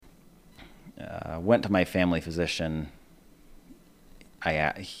went to my family physician.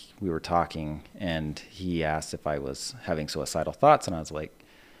 We were talking, and he asked if I was having suicidal thoughts, and I was like,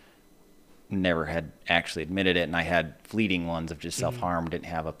 never had actually admitted it, and I had fleeting ones of just self-harm, didn't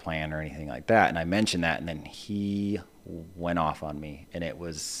have a plan or anything like that. And I mentioned that, and then he went off on me, and it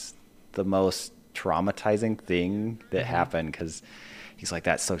was the most traumatizing thing that happened, because he's like,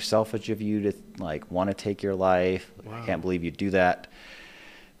 that's so selfish of you to like want to take your life. Wow. I can't believe you do that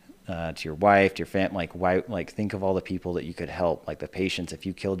to your wife, to your family. Like, why? Like, think of all the people that you could help, like the patients. If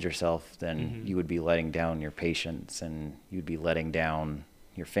you killed yourself, then you would be letting down your patients, and you'd be letting down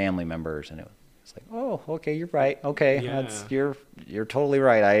your family members. And it's like, oh, okay, you're right. Okay, you're totally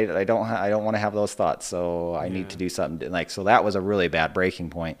right. I don't want to have those thoughts, so I need to do something. Like, so that was a really bad breaking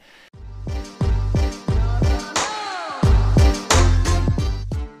point.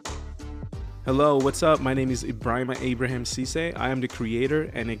 Hello, what's up? My name is Ibrahim Abraham Cisse. I am the creator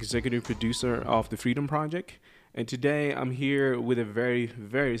and executive producer of the Freedom Project. And today I'm here with a very,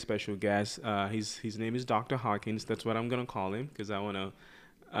 very special guest. His name is Dr. Hawkins. That's what I'm going to call him, because I want to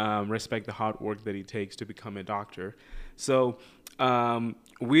respect the hard work that he takes to become a doctor. So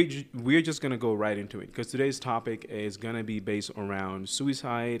we're just going to go right into it, because today's topic is going to be based around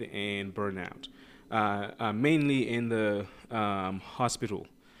suicide and burnout, mainly in the hospital.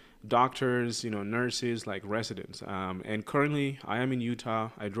 Doctors, nurses, like residents. And currently I am in Utah.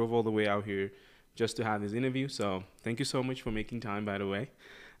 I drove all the way out here just to have this interview. So thank you so much for making time, by the way.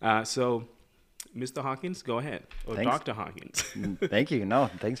 So Mr. Hawkins, go ahead. Or thanks. Dr. Hawkins. Thank you. No,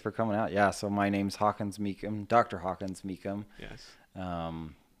 thanks for coming out. Yeah. So my name's Hawkins Meekum, Dr. Hawkins Meekum. Yes.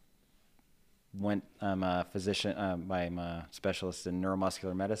 I'm a physician. I'm a specialist in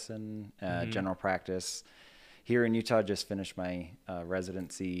neuromuscular medicine, general practice. Here in Utah, just finished my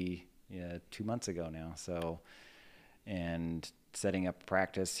residency 2 months ago now. So, and setting up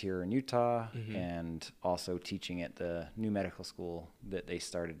practice here in Utah, and also teaching at the new medical school that they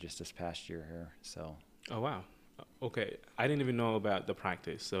started just this past year here. So. Oh, wow. Okay. I didn't even know about the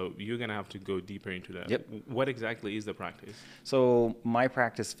practice. So you're going to have to go deeper into that. Yep. What exactly is the practice? So my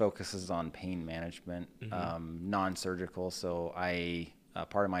practice focuses on pain management, non-surgical. So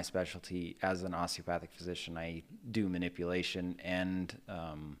part of my specialty as an osteopathic physician, I do manipulation and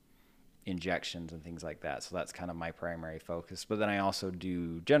injections and things like that. So that's kind of my primary focus. But then I also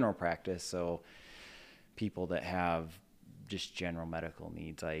do general practice. So people that have just general medical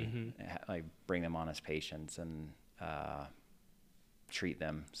needs, I bring them on as patients and treat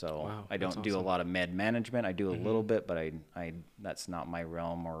them. So wow, I don't do a lot of med management. I do a little bit, but I that's not my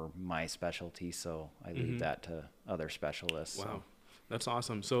realm or my specialty. So I leave that to other specialists. Wow. So. That's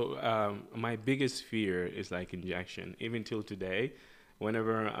awesome. So my biggest fear is like injection. Even till today,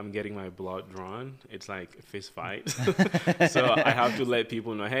 whenever I'm getting my blood drawn, it's like a fist fight. So I have to let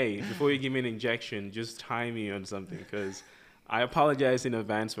people know, hey, before you give me an injection, just tie me on something, because I apologize in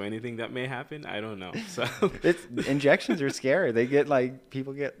advance for anything that may happen. I don't know. So injections are scary. You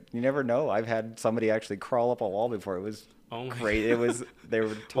never know. I've had somebody actually crawl up a wall before. It was great. They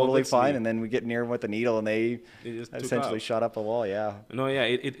were totally fine, and then we get near them with the needle, and they just essentially shot up a wall. Yeah. No, yeah.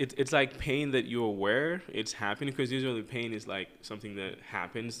 It's like pain that you're aware it's happening, because usually pain is like something that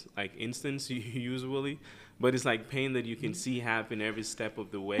happens like instance usually, but it's like pain that you can see happen every step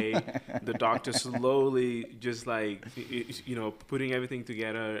of the way. The doctor slowly just like putting everything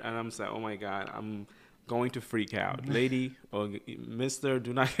together, and I'm just like, oh my God, I'm going to freak out. Lady or mister,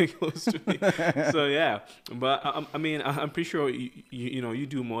 do not get close to me. So yeah, but I mean, I'm pretty sure you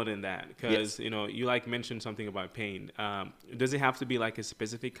do more than that, because you like mentioned something about pain. Does it have to be like a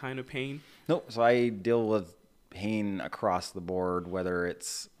specific kind of pain? Nope. So I deal with pain across the board, whether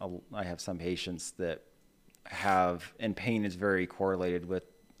it's I have some patients that have, and pain is very correlated with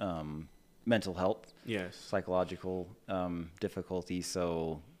mental health, psychological difficulties.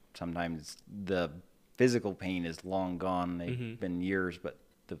 So sometimes the physical pain is long gone. They've been years, but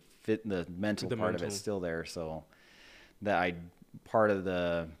the mental part of it's still there. So part of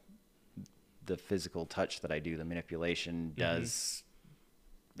the physical touch that I do, the manipulation, does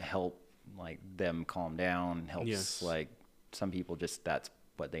help like them calm down, helps like some people just, that's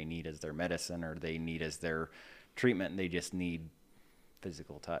what they need as their medicine, or they need as their treatment, and they just need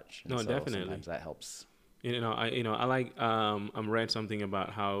physical touch. And no, so definitely. Sometimes that helps. I like read something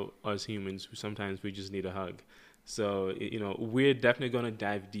about how us humans, sometimes we just need a hug. So we're definitely going to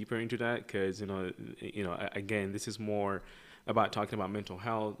dive deeper into that, because again, this is more about talking about mental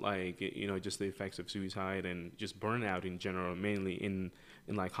health, like, just the effects of suicide and just burnout in general, mainly in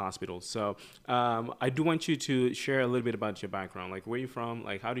like hospitals. So I do want you to share a little bit about your background, like where you're from,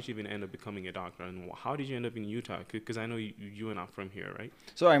 like how did you even end up becoming a doctor, and how did you end up in Utah? Because I know you are not from here, right?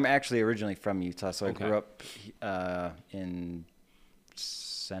 So I'm actually originally from Utah. So I Okay. grew up in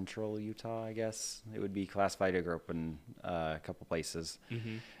central Utah, I guess it would be classified. I grew up in a couple places,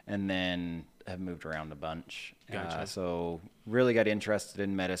 Mm-hmm. and then have moved around a bunch. Gotcha. So really got interested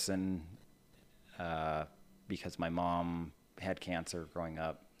in medicine because my mom had cancer growing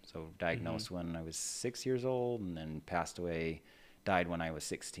up. So diagnosed Mm-hmm. when I was 6 years old, and then passed away, died when I was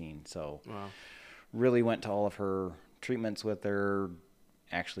 16. So Wow. really went to all of her treatments with her.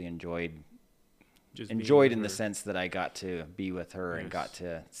 Actually Just being enjoyed with in the her. sense that I got to be with her and got Yes.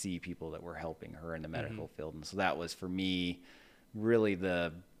 to see people that were helping her in the Mm-hmm. medical field. And so that was for me really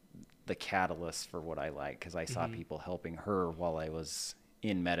the catalyst for what I like, because I saw Mm-hmm. people helping her while I was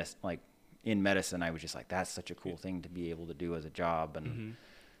in medicine. Like in medicine, I was just like, that's such a cool thing to be able to do as a job. And Mm-hmm.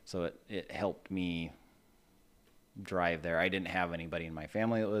 so it helped me drive there. I didn't have anybody in my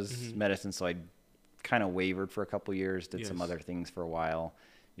family that was Mm-hmm. medicine, so I kind of wavered for a couple years, did some Yes. other things for a while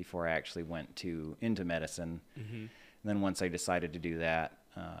before I actually went into medicine. Mm-hmm. And then once I decided to do that,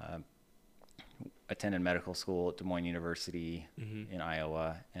 attended medical school at Des Moines University Mm-hmm. in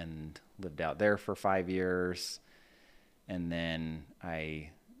Iowa and lived out there for 5 years. And then I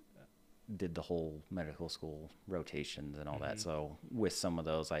did the whole medical school rotations and all Mm-hmm. that. So with some of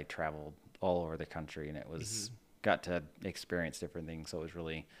those, I traveled all over the country, and it was Mm-hmm. got to experience different things. So it was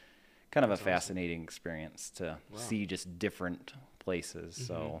really kind of That's a awesome. fascinating experience to Wow. see just different places. Mm-hmm.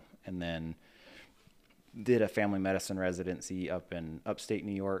 So, and then did a family medicine residency up in upstate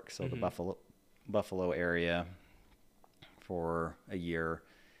New York, so the Mm-hmm. Buffalo area, for a year.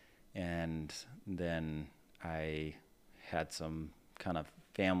 And then I had some kind of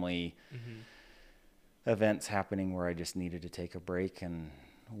family Mm-hmm. events happening where I just needed to take a break and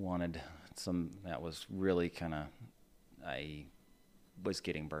wanted some, that was really kind of, I was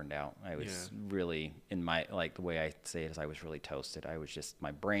getting burned out. I was really in my, like the way I say it is I was really toasted. I was just,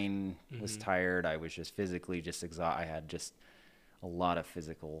 my brain was Mm-hmm. tired. I was just physically just exhausted. I had just a lot of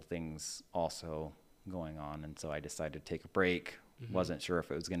physical things also going on. And so I decided to take a break. Mm-hmm. Wasn't sure if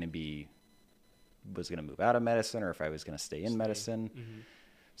it was going to move out of medicine or if I was going to stay in medicine. Mm-hmm.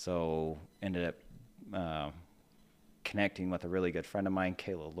 So ended up connecting with a really good friend of mine,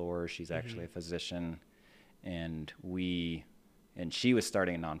 Kayla Lohr. She's actually a physician, and she was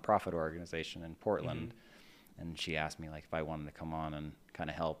starting a nonprofit organization in Portland, and she asked me like if I wanted to come on and kind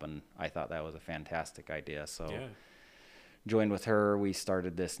of help, and I thought that was a fantastic idea. So Yeah. joined with her. We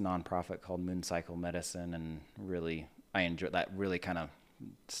started this nonprofit called Moon Cycle Medicine, and really I enjoyed that. Really kind of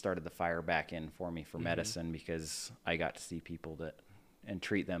started the fire back in for me for medicine, because I got to see people that and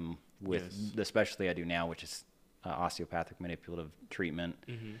treat them with Yes. the specialty I do now, which is osteopathic manipulative treatment.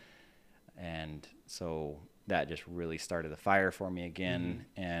 Mm-hmm. And so that just really started the fire for me again.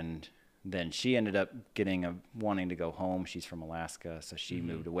 And then she ended up wanting to go home. She's from Alaska, so she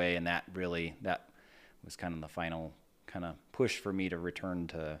moved away, and that was kind of the final kind of push for me to return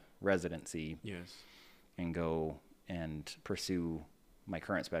to residency Yes. and go and pursue my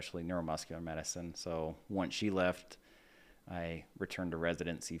current specialty, neuromuscular medicine. So once she left, I returned to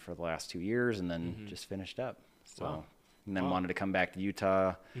residency for the last 2 years, and then just finished up. So, Wow. and then Wow. wanted to come back to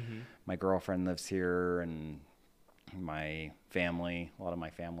Utah. Mm-hmm. My girlfriend lives here, and my family, a lot of my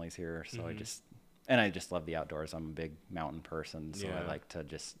family's here. So I just love the outdoors. I'm a big mountain person, so I Yeah. like to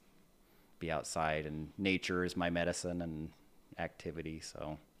just be outside, and nature is my medicine and activity.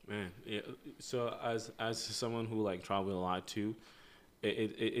 So Man, yeah. So as someone who like travel a lot too,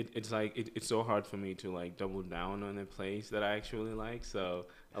 it's like it's so hard for me to like double down on a place that I actually like. So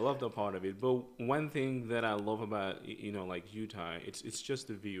I love the part of it. But one thing that I love about like Utah, it's just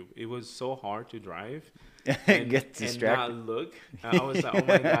the view. It was so hard to drive get and distracted. not look. I was like, oh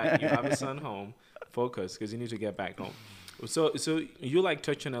my god, you have a son home, focus because you need to get back home. So you like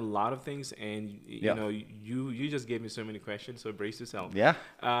touching a lot of things, and Yeah. you just gave me so many questions. So brace yourself. Yeah.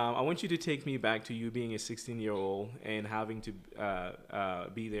 I want you to take me back to you being a 16-year-old and having to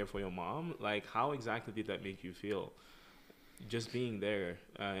be there for your mom. Like, how exactly did that make you feel? Just being there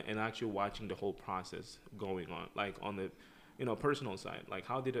and actually watching the whole process going on, like on the personal side. Like,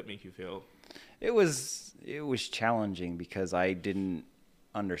 how did that make you feel? It was challenging because I didn't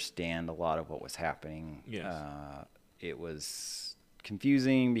understand a lot of what was happening. Yes. It was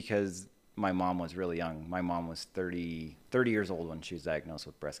confusing because my mom was really young. My mom was 30 years old when she was diagnosed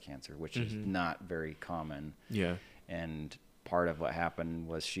with breast cancer, which is not very common. Yeah. And part of what happened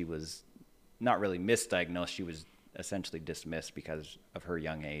was she was not really misdiagnosed. She was essentially dismissed because of her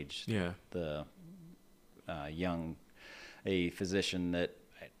young age. Yeah. The a physician that,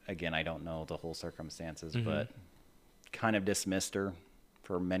 again, I don't know the whole circumstances, but kind of dismissed her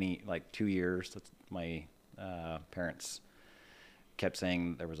for many, like 2 years. My parents kept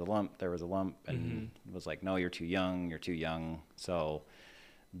saying there was a lump, and was like, no, you're too young. So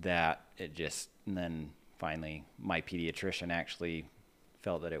that and then finally my pediatrician actually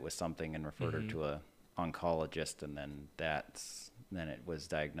felt that it was something and referred her to a oncologist, and then it was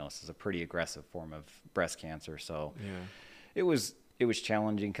diagnosed as a pretty aggressive form of breast cancer. So it was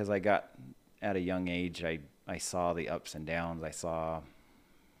challenging because I got, at a young age, I saw the ups and downs. I saw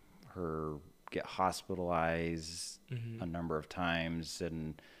her get hospitalized a number of times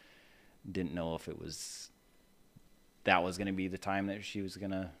and didn't know if that was going to be the time that she was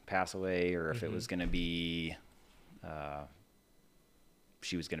going to pass away, or if it was going to be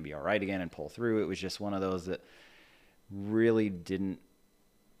she was going to be all right again and pull through. It was just one of those that really didn't,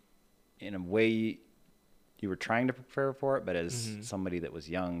 in a way, you were trying to prepare for it, but as somebody that was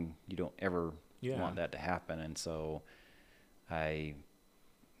young, you don't ever want that to happen. And so it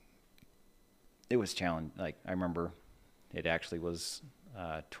was challenging. Like, I remember it actually was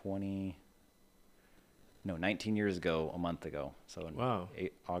 19 years ago, a month ago. So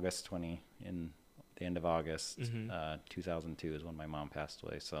in August 20, in the end of August, 2002 is when my mom passed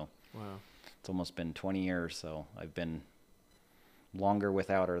away. So it's almost been 20 years. So I've been longer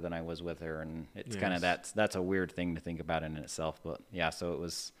without her than I was with her, and it's kind of that's a weird thing to think about in itself. But yeah, so it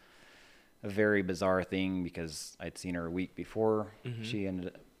was a very bizarre thing because I'd seen her a week before she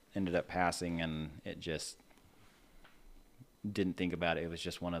ended up passing, and it just didn't think about it. It was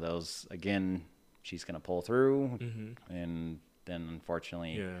just one of those, again, she's going to pull through, and then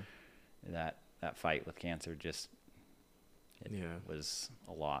unfortunately that fight with cancer just was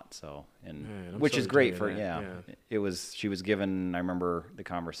a lot. So, and which is great for it was, she was given, I remember the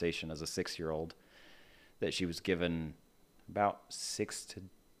conversation as a 6-year-old, that she was given about 6 to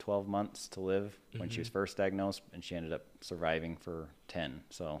 12 months to live when she was first diagnosed, and she ended up surviving for 10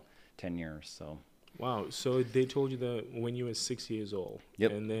 years. So wow. So they told you that when you were 6 years old,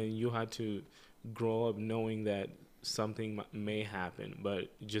 and then you had to grow up knowing that something may happen,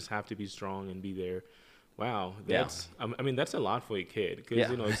 but you just have to be strong and be there. Wow, that's I mean, that's a lot for a kid, because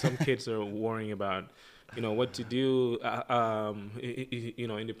you know, some kids are worrying about, you know, what to do you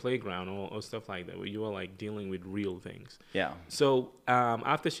know, in the playground or stuff like that, where you are like dealing with real things. So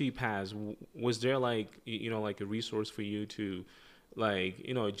after she passed, was there like, you know, like a resource for you to, like,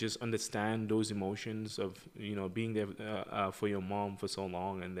 you know, just understand those emotions of, you know, being there for your mom for so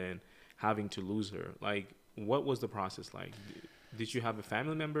long and then having to lose her? Like, what was the process like? Did you have a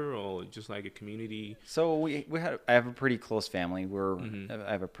family member or just like a community? So I have a pretty close family.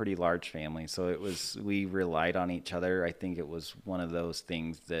 I have a pretty large family. So we relied on each other. I think it was one of those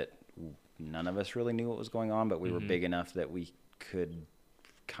things that none of us really knew what was going on, but we were big enough that we could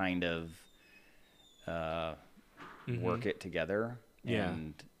kind of work it together.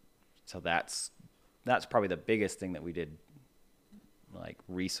 And so that's probably the biggest thing that we did, like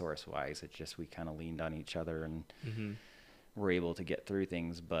resource wise. It's just, we kind of leaned on each other and were able to get through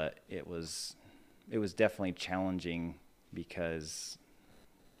things. But it was definitely challenging because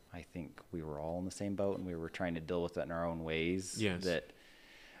I think we were all in the same boat and we were trying to deal with it in our own ways.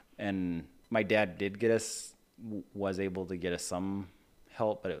 And my dad was able to get us some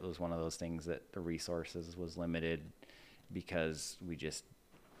help, but it was one of those things that the resources was limited because we just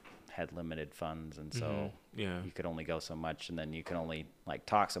had limited funds, and so you could only go so much, and then you can only like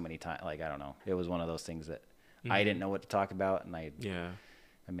talk so many times. Like, I don't know, it was one of those things that I didn't know what to talk about, and I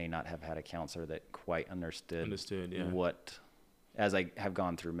may not have had a counselor that quite understood what. As I have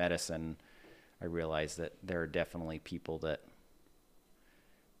gone through medicine, I realized that there are definitely people that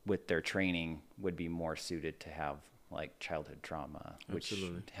with their training would be more suited to have like childhood trauma, which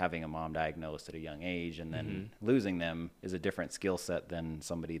having a mom diagnosed at a young age and then losing them is a different skill set than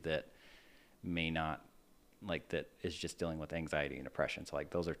somebody that may not, like, that is just dealing with anxiety and depression. So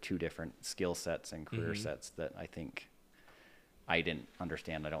like, those are two different skill sets and career sets that I think I didn't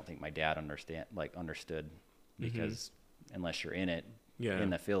understand. I don't think my dad understood, because unless you're in it, in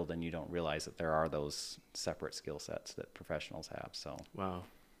the field, then you don't realize that there are those separate skill sets that professionals have. So wow.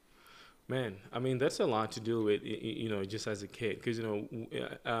 Man, I mean, that's a lot to do with, you know, just as a kid. Because, you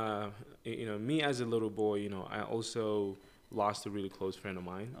know, me as a little boy, you know, I also lost a really close friend of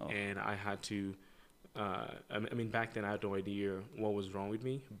mine. And I had to, I mean, back then I had no idea what was wrong with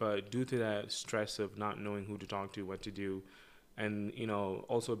me. But due to that stress of not knowing who to talk to, what to do, and, you know,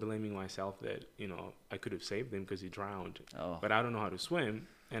 also blaming myself that, you know, I could have saved him because he drowned. But I don't know how to swim.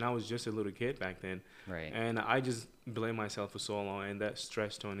 and I was just a little kid back then. Right. And I just blamed myself for so long, and that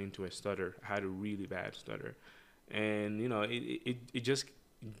stress turned into a stutter. I had a really bad stutter, and it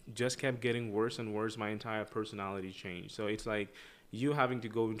just kept getting worse and worse. My entire personality changed. So it's like you having to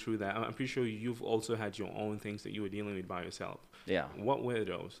go through that. I'm pretty sure you've also had your own things that you were dealing with by yourself. Yeah. What were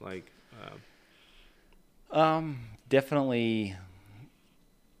those? Like, Definitely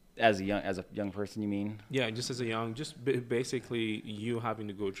as a young person, you mean? yeah, just as a young, just basically you having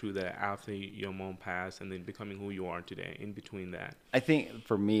to go through that after your mom passed, and then becoming who you are today. In between that, I think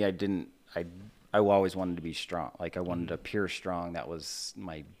for me, I always wanted to be strong. Like I wanted to appear strong. That was,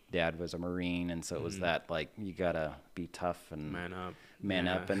 my dad was a Marine. And so it was that, like, you gotta be tough and man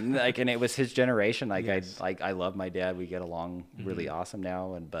up. And like, and it was his generation. Like Yes. I love my dad. We get along really awesome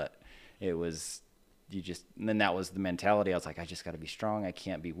now. But it was, and then that was the mentality. I was like, I just got to be strong. I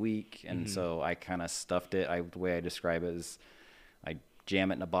can't be weak. And so I kind of stuffed it. The way I describe it is I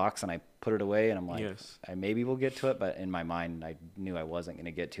jam it in a box and I put it away, and I'm like, Yes. I maybe will get to it. But in my mind, I knew I wasn't going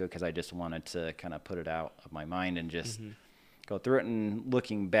to get to it because I just wanted to kind of put it out of my mind and just go through it. And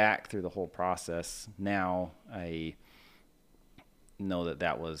looking back through the whole process now, I know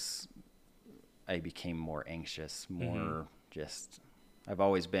I became more anxious, more just, I've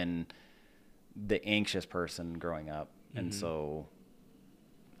always been the anxious person growing up. And so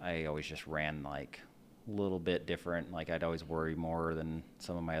I always just ran like a little bit different. Like I'd always worry more than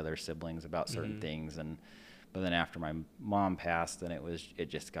some of my other siblings about certain things. But then after my mom passed, then it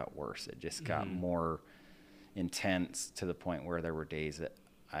just got worse. It just got more intense to the point where there were days that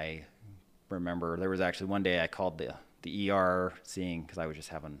I remember there was actually one day I called the ER because I was just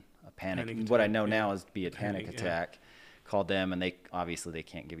having a panic. What I know now is be a panic attack. Called them, and they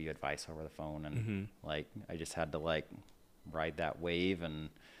can't give you advice over the phone, and like I just had to like ride that wave, and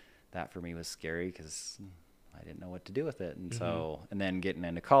that for me was scary because I didn't know what to do with it. And so, and then getting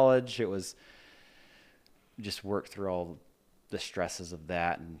into college, it was just work through all the stresses of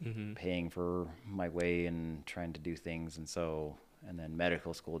that and paying for my way and trying to do things. And so, and then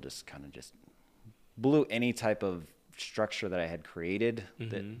medical school just kind of just blew any type of structure that I had created,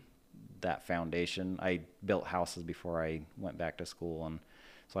 that foundation. I built houses before I went back to school, and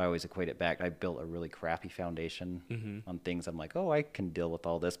so I always equate it back. I built a really crappy foundation on things. I'm like, oh, I can deal with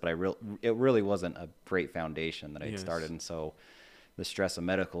all this, but it really wasn't a great foundation that I had started. And so the stress of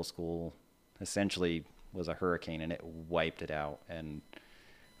medical school essentially was a hurricane, and it wiped it out. And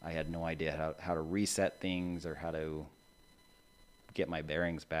I had no idea how to reset things or how to get my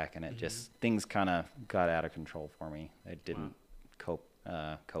bearings back. And it just, things kind of got out of control for me. I didn't cope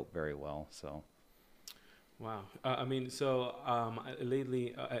very well. So wow. I mean, so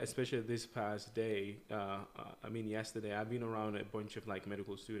lately, especially this past day, I mean, yesterday, I've been around a bunch of like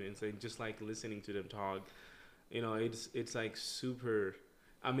medical students, and just like listening to them talk, it's like super.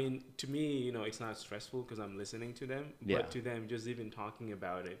 I mean, to me, it's not stressful because I'm listening to them, but to them, just even talking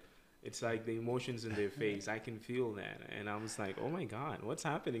about it, it's like the emotions in their face. I can feel that, and I was like, "Oh my God, what's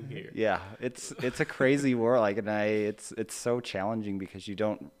happening here?" Yeah, it's a crazy world. Like, and it's so challenging because you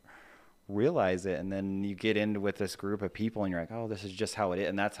don't realize it, and then you get into with this group of people, and you're like, "Oh, this is just how it is."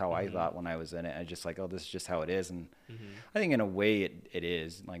 And that's how I thought when I was in it. I just like, "Oh, this is just how it is." And I think in a way, it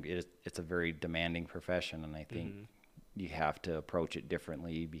is. Like, it's a very demanding profession, and I think you have to approach it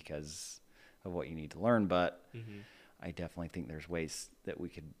differently because of what you need to learn. But I definitely think there's ways that we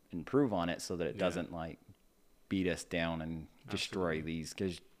could improve on it so that it doesn't like beat us down and destroy these,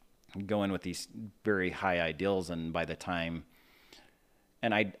 because you go in with these very high ideals, and by the time,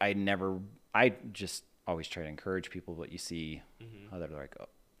 and I just always try to encourage people, but you see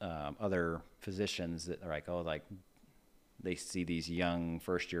other physicians that are like, oh, like they see these young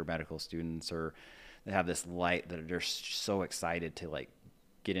first year medical students, or they have this light that they're so excited to like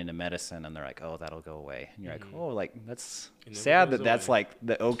get into medicine, and they're like, oh, that'll go away. And you're like, oh, like that's sad that that's like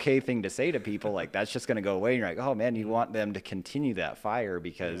the okay thing to say to people. Like, that's just going to go away. And you're like, oh man, you want them to continue that fire,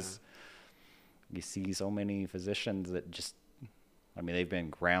 because you see so many physicians that just, I mean, they've been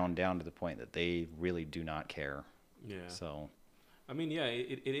ground down to the point that they really do not care. Yeah. So, I mean, yeah,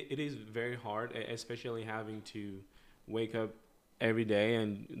 it is very hard, especially having to wake up every day,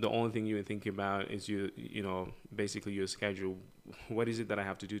 and the only thing you would think about is basically your schedule. What is it that I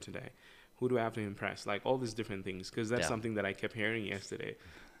have to do today? Who do I have to impress? Like all these different things, because that's something that I kept hearing yesterday.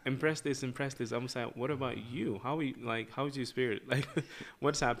 Impress this. I'm saying, what about you? How's your spirit? Like,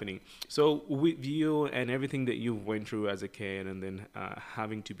 what's happening? So with you and everything that you went through as a kid, and then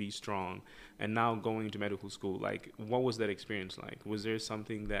having to be strong, and now going to medical school, like, what was that experience like? Was there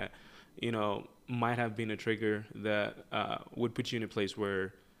something that might have been a trigger that would put you in a place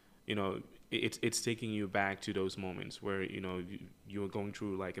where it's taking you back to those moments where you were going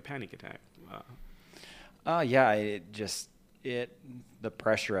through like a panic attack. Yeah, it just the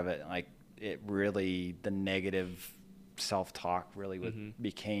pressure of it, like it really, the negative self-talk really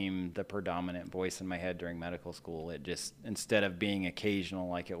became the predominant voice in my head during medical school. It just, instead of being occasional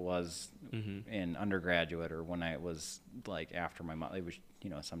like it was in undergraduate or when I was like after my it was,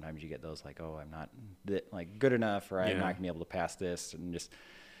 sometimes you get those like, oh, I'm not like good enough, or I'm not gonna be able to pass this, and just.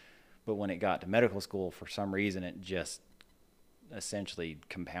 But when it got to medical school, for some reason, it just essentially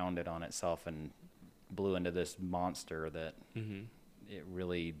compounded on itself and blew into this monster that it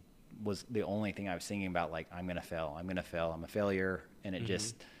really was the only thing I was thinking about. Like, I'm going to fail, I'm a failure. And it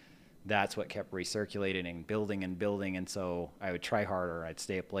just, that's what kept recirculating and building and building. And so I would try harder. I'd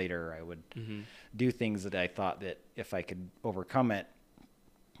stay up later. I would do things that I thought that if I could overcome it,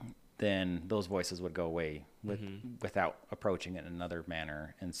 then those voices would go away without approaching it in another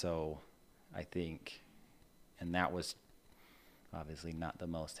manner. And so I think, and that was obviously not the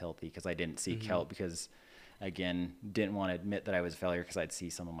most healthy, because I didn't seek help, because again, didn't want to admit that I was a failure, because I'd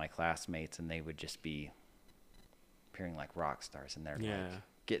see some of my classmates and they would just be appearing like rock stars, and they're like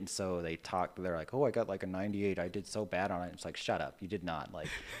getting, so they're like, oh, I got like a 98, I did so bad on it. It's like, shut up, you did not. Like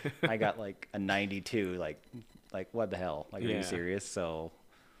I got like a 92, like what the hell, like are you serious? So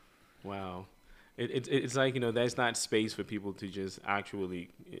wow. It's like, there's not space for people to just actually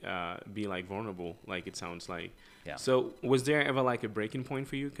be like vulnerable, like it sounds like. Yeah. So was there ever like a breaking point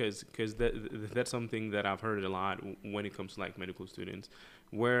for you? Because that's something that I've heard a lot when it comes to like medical students,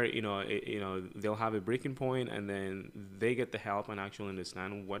 where they'll have a breaking point and then they get the help and actually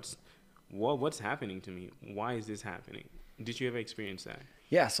understand what's happening to me. Why is this happening? Did you ever experience that?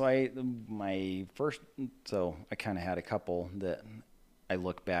 Yeah. So I kind of had a couple that I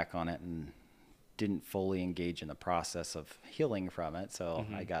look back on it and didn't fully engage in the process of healing from it. So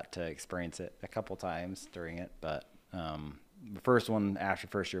I got to experience it a couple times during it. But the first one, after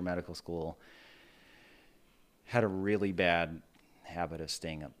first year of medical school, had a really bad habit of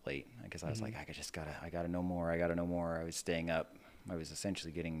staying up late, because I was like, I gotta know more. I was staying up. I was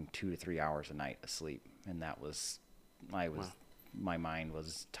essentially getting 2 to 3 hours a night of sleep. And that was, my mind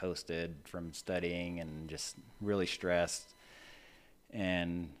was toasted from studying and just really stressed.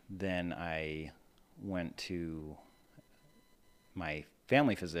 And then I went to my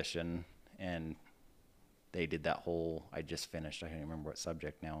family physician, and they did that whole, I just finished, I can't remember what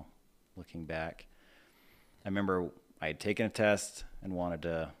subject now, looking back. I remember I had taken a test and wanted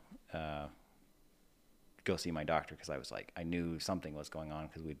to go see my doctor, because I was like, I knew something was going on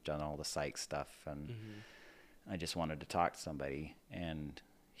because we'd done all the psych stuff, and I just wanted to talk to somebody. And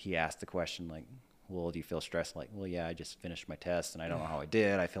he asked the question like, well, do you feel stressed? Like, well, yeah, I just finished my test and I don't know how I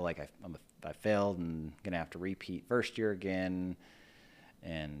did. I feel like I failed and gonna have to repeat first year again.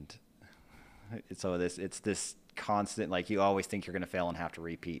 And so it's this constant, like, you always think you're gonna fail and have to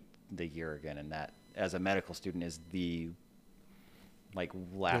repeat the year again. And that, as a medical student, is the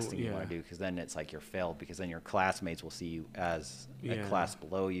last thing you want to do, because then it's like you're failed, because then your classmates will see you as a class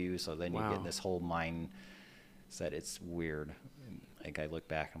below you. So then you get this whole mindset. It's weird. Like, I look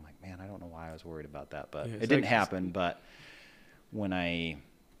back, I'm like, man, I don't know why I was worried about that, but it didn't happen. But when I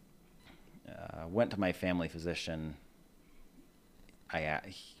went to my family physician,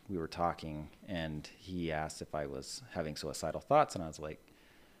 we were talking, and he asked if I was having suicidal thoughts, and I was like,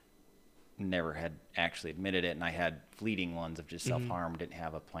 never had actually admitted it, and I had fleeting ones of just self-harm, didn't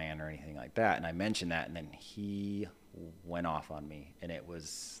have a plan or anything like that. And I mentioned that, and then he went off on me, and it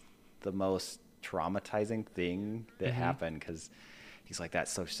was the most traumatizing thing that happened, because he's like,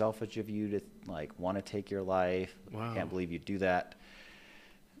 that's so selfish of you to want to take your life. Wow. I can't believe you do that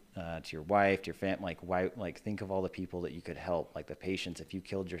to your wife, to your family. Like, why? Like, think of all the people that you could help. Like the patients. If you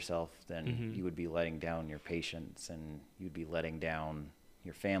killed yourself, then you would be letting down your patients, and you'd be letting down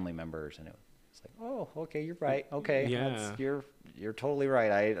your family members. And it's like, oh, okay, you're right. Okay, you're totally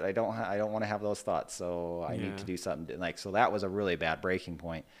right. I don't want to have those thoughts. So I need to do something. So that was a really bad breaking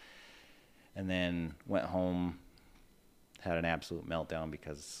point. And then went home, had an absolute meltdown,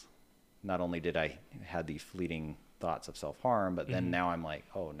 because not only did I had these fleeting thoughts of self-harm, but then now I'm like,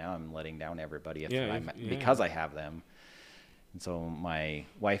 oh, now I'm letting down everybody because I have them. And so my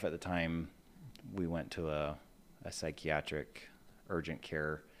wife at the time, we went to a psychiatric urgent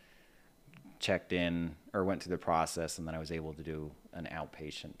care, checked in, or went through the process, and then I was able to do an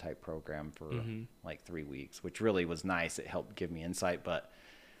outpatient type program for 3 weeks, which really was nice. It helped give me insight, but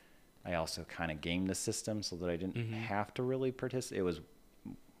I also kind of gamed the system so that I didn't have to really participate.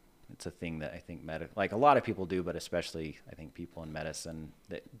 It's a thing that I think a lot of people do, but especially I think people in medicine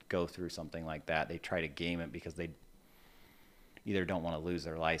that go through something like that, they try to game it, because either don't want to lose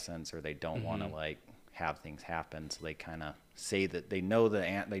their license or they don't want to like have things happen. So they kind of say that they know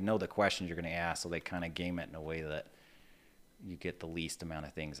the questions you're going to ask. So they kind of game it in a way that you get the least amount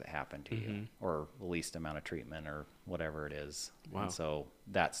of things that happen to you, or the least amount of treatment, or whatever it is. Wow. And so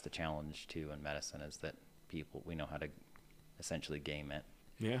that's the challenge too in medicine, is that we know how to essentially game it.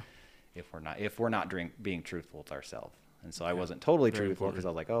 Yeah. If we're not being truthful with ourselves. And so I wasn't totally truthful, because I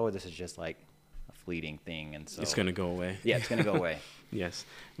was like, oh, this is just like a fleeting thing. And so it's going to go away. Yeah, it's going to go away. Yes.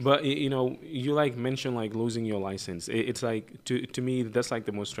 But, you like mentioned like losing your license. It's like, to me, that's like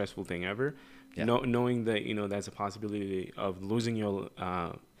the most stressful thing ever. Yeah. Knowing that, there's a possibility of losing your,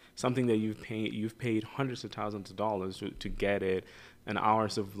 something that you've paid hundreds of thousands of dollars to get it, and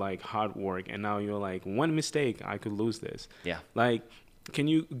hours of like hard work. And now you're like, one mistake, I could lose this. Yeah. Like, can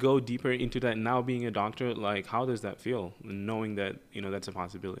you go deeper into that now, being a doctor? Like, how does that feel, knowing that, that's a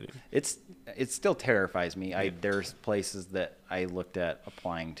possibility? It still terrifies me. There's places that I looked at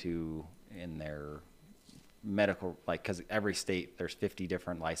applying to in their medical, like, because every state, there's 50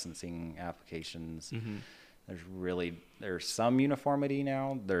 different licensing applications. There's some uniformity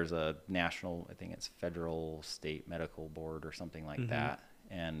now. There's a national, I think it's federal state medical board or something like that.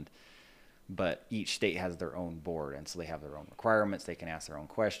 But each state has their own board, and so they have their own requirements. They can ask their own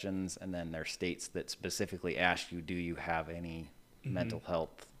questions, and then there's states that specifically ask you, do you have any mental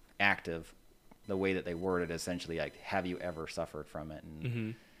health active? The way that they word it, essentially, like, have you ever suffered from it?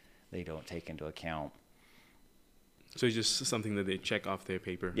 And they don't take into account. So it's just something that they check off their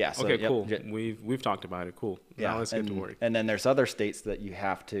paper. Yeah. So, okay, cool. We've talked about it. Cool. Yeah. Now let's get to work. And then there's other states that you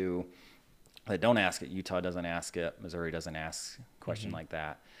have to, that don't ask it. Utah doesn't ask it. Missouri doesn't ask a question like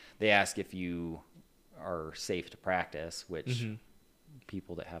that. They ask if you are safe to practice, which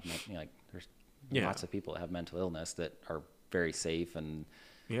people that have, there's lots of people that have mental illness that are very safe and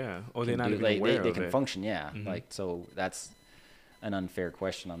they're not even aware of they can it. function. Like, so that's an unfair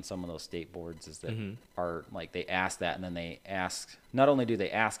question on some of those state boards, is that are like, they ask that, and then they ask, not only do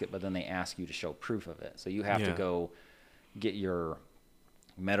they ask it, but then they ask you to show proof of it. So you have to go get your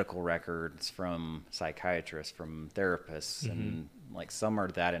medical records from psychiatrists, from therapists, and like, some are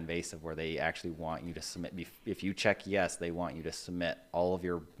that invasive where they actually want you to submit, if you check yes, they want you to submit all of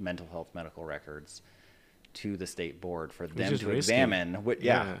your mental health medical records to the state board for them to examine.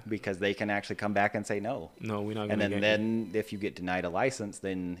 Because they can actually come back and say no, we're not going to. And then if you get denied a license,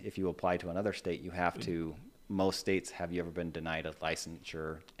 then if you apply to another state, you have to, most states, have you ever been denied a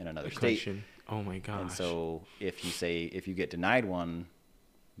licensure in another state? Oh my gosh. And so if you get denied one,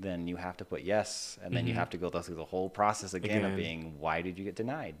 then you have to put yes, and then you have to go through the whole process again of being, why did you get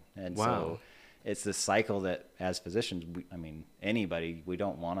denied? And so it's this cycle that, as physicians, anybody, we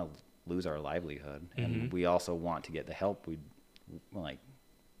don't want to lose our livelihood, and we also want to get the help. We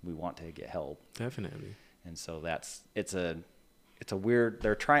want to get help. Definitely. And so it's a weird,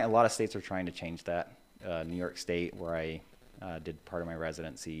 a lot of states are trying to change that. New York State, where I did part of my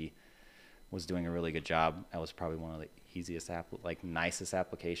residency, was doing a really good job. I was probably one of the easiest, nicest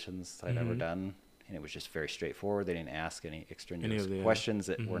applications I'd ever done. And it was just very straightforward. They didn't ask any extraneous questions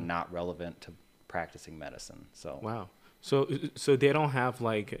that were not relevant to practicing medicine. So wow. So they don't have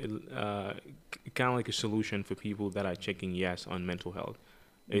like kind of like a solution for people that are checking yes on mental health.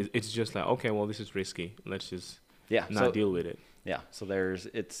 It's just like, okay, well, this is risky. Let's just not deal with it. Yeah. So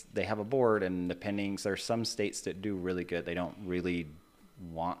they have a board, and there's some states that do really good. They don't really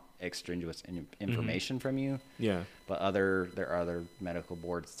want extraneous information from you. Yeah. But there are other medical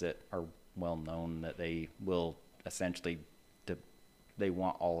boards that are well known that they will essentially they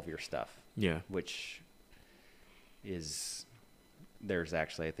want all of your stuff. Yeah. Which is,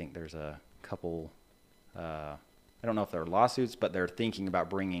 I think there's a couple, I don't know if they're lawsuits, but they're thinking about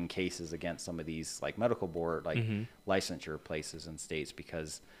bringing cases against some of these like medical board, like licensure places and states,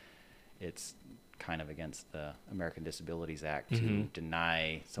 because it's kind of against the American Disabilities Act to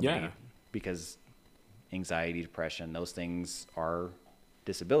deny somebody, because anxiety, depression, those things are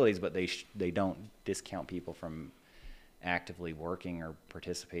disabilities, but they don't discount people from actively working or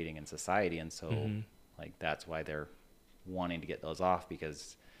participating in society. And so like, that's why they're wanting to get those off,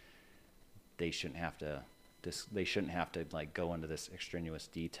 because they shouldn't have to like go into this extraneous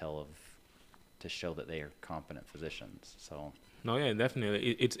detail to show that they are competent physicians. So no, yeah,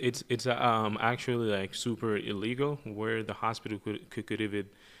 definitely. It's actually like super illegal, where the hospital could even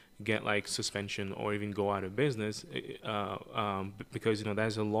get like suspension or even go out of business, because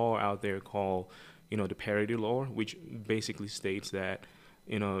there's a law out there called the parity law, which basically states that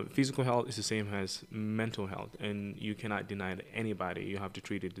physical health is the same as mental health, and you cannot deny it to anybody. You have to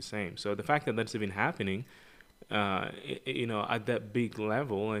treat it the same. So the fact that that's even happening, at that big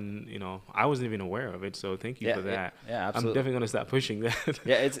level, and I wasn't even aware of it. So thank you for that. Yeah, I'm absolutely. definitely gonna start pushing that.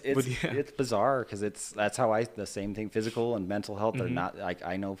 Yeah, it's But it's yeah. it's bizarre because the same thing. Physical and mental health are Hmm. not like,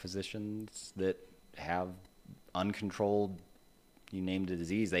 I know physicians that have uncontrolled, you named a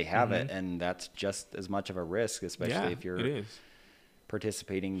disease, they have Hmm. it, and that's just as much of a risk, especially Yeah, if it you're is.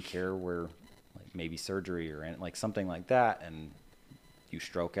 participating in care where, like, maybe surgery or like something like that, and you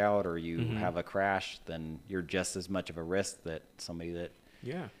stroke out or you Hmm. have a crash, then you're just as much of a risk that somebody that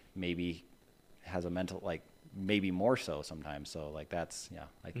Yeah. maybe has a mental, like, maybe more so sometimes. So like that's, yeah,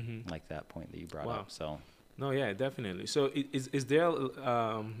 Hmm. like that point that you brought Wow. up. So No, yeah, definitely. So is there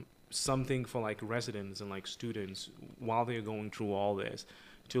something for like residents and like students while they're going through all this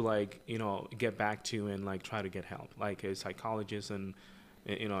to like get back to and like try to get help, like a psychologist and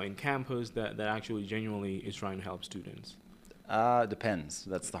in campus that actually genuinely is trying to help students? depends.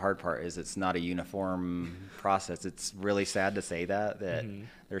 That's the hard part, is it's not a uniform process. It's really sad to say that Hmm.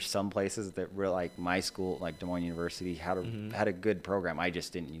 there's some places that really, like my school, like Des Moines University, Hmm. had a good program. I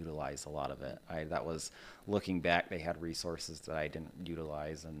just didn't utilize a lot of it. That was, looking back, they had resources that I didn't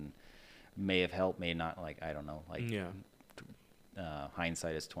utilize and may have helped, may not. Like, I don't know. Like, Yeah.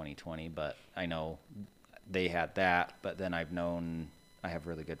 hindsight is 2020, but I know they had that. But then I have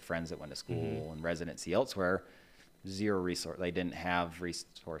really good friends that went to Hmm. school and residency elsewhere. Zero resource. They didn't have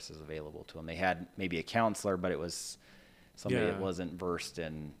resources available to them. They had maybe a counselor, but it was somebody Yeah. that wasn't versed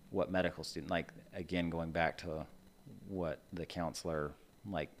in what medical student. Like, again, going back to what the counselor,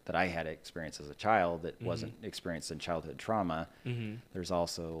 like, that I had experience as a child that Hmm. wasn't experienced in childhood trauma. Hmm. There's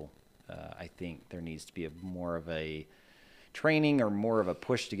also, I think there needs to be more of a training or more of a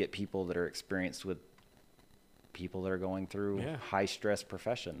push to get people that are experienced with people that are going through Yeah. high stress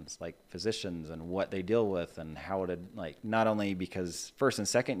professions, like physicians, and what they deal with, and how to, like, not only because first and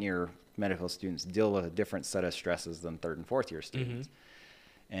second year medical students deal with a different set of stresses than third and fourth year Hmm. students.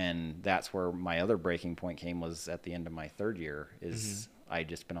 And that's where my other breaking point came, was at the end of my third year. Hmm. Is I'd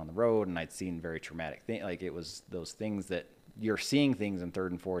just been on the road and I'd seen very traumatic things. Like, it was those things that you're seeing things in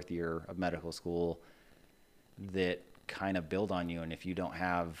third and fourth year of medical school that kind of build on you. And if you don't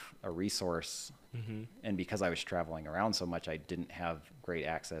have a resource, Hmm. and because I was traveling around so much, I didn't have great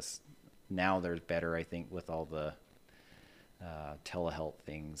access. Now there's better, I think, with all the telehealth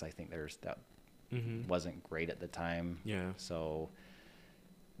things. I think there's that Hmm. wasn't great at the time. Yeah. So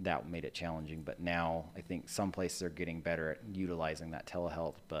that made it challenging. But now I think some places are getting better at utilizing that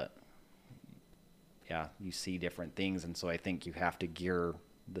telehealth. But yeah, you see different things. And so I think you have to gear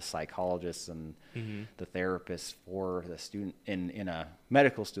the psychologists and Hmm. the therapists for the student in a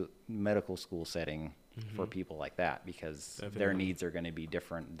medical school setting for Hmm. people like that, because their Definitely. needs are going to be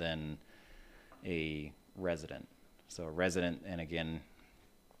different than a resident. So a resident, and again,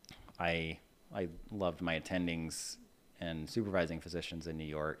 I loved my attendings and supervising physicians in New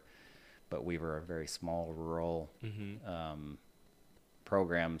York, but we were a very small rural Hmm.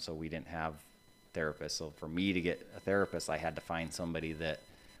 program, so we didn't have therapists. So for me to get a therapist, I had to find somebody that,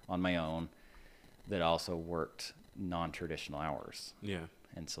 on my own, that also worked non-traditional hours. Yeah.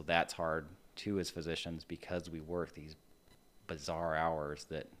 And so that's hard too as physicians, because we work these bizarre hours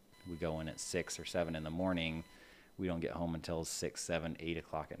that we go in at 6 or 7 in the morning. We don't get home until 6, 7, 8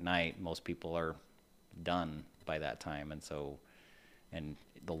 o'clock at night. Most people are done by that time. And so, and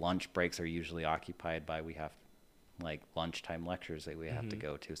the lunch breaks are usually occupied by, we have like lunchtime lectures that we have to Hmm.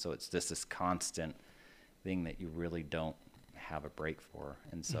 go to. So it's just this constant thing that you really don't have a break for.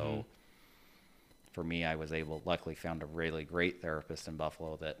 And so Hmm. for me, I was luckily found a really great therapist in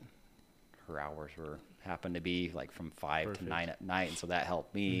Buffalo that her hours happened to be like from 5 to Perfect. 9 at night. And so that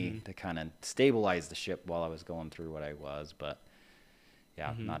helped me Hmm. to kind of stabilize the ship while I was going through what I was. But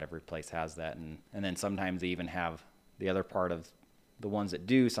yeah, Hmm. not every place has that. And then sometimes they even have the other part of the ones that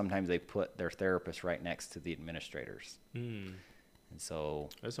do, sometimes they put their therapist right next to the administrators. Mm. And so,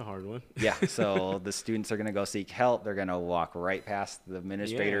 That's a hard one. yeah, so the students are going to go seek help. They're going to walk right past the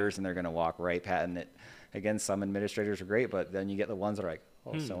administrators, and they're going to walk right past. And again, some administrators are great, but then you get the ones that are like,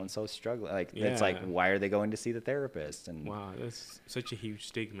 oh, so and so struggling. Like, it's like, Yeah. why are they going to see the therapist? And Wow, that's such a huge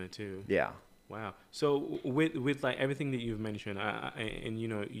stigma too. yeah, Wow. So with like everything that you've mentioned, and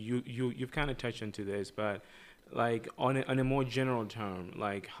you've kind of touched into this, but like on a more general term,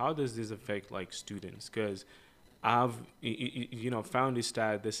 like how does this affect like students? Because I've found this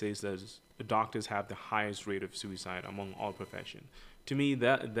stat that says that doctors have the highest rate of suicide among all professions. To me,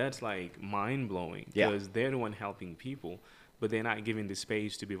 that's like mind blowing, Yeah. because they're the one helping people, but they're not given the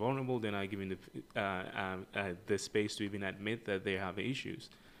space to be vulnerable. They're not given the space to even admit that they have issues.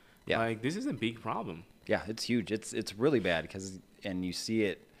 yeah. Like, this is a big problem. Yeah, it's huge. It's really bad, and you see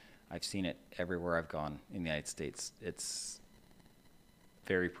it I've seen it everywhere I've gone in the United States. It's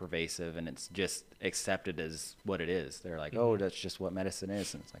very pervasive, and it's just accepted as what it is. They're like, oh, that's just what medicine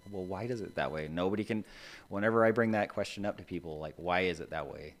is. And it's like, well, why does it that way? Nobody can, whenever I bring that question up to people, like, why is it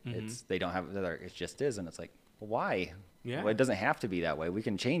that way? They don't have, it just is. And it's like, well, why? Yeah. Well, it doesn't have to be that way. We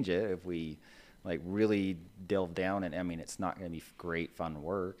can change it if we like really delve down. And I mean, it's not going to be great, fun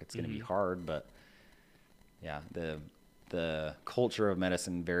work. It's going to be hard, but yeah, the culture of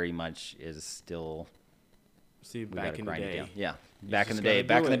medicine very much is still, See, back in the day. Yeah. Back in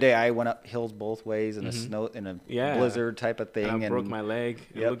the day, I went up hills both ways in a snow, in a blizzard type of thing. And I broke my leg.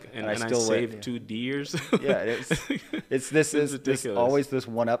 Yep, and I saved 2 deers. Yeah, it's always this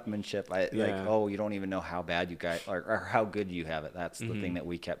one-upmanship. Like, Yeah. oh, you don't even know how bad you guys, or how good you have it. That's the thing that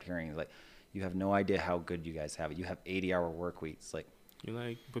we kept hearing. Is like, you have no idea how good you guys have it. You have 80-hour work weeks. Like, you're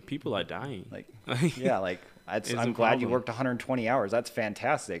like, but people are dying. Like, yeah, like I'm glad you worked 120 hours. That's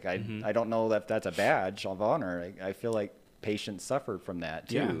fantastic. I don't know if that's a badge of honor. I feel like patients suffered from that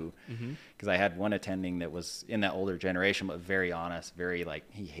too, because I had one attending that was in that older generation, but very honest, very like,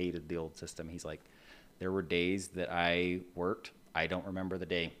 he hated the old system. He's like, there were days that I worked. I don't remember the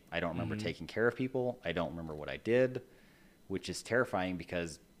day. I don't remember taking care of people. I don't remember what I did, which is terrifying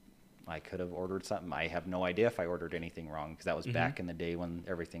because I could have ordered something. I have no idea if I ordered anything wrong, because that was back in the day when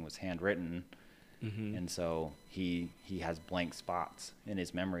everything was handwritten. And so he has blank spots in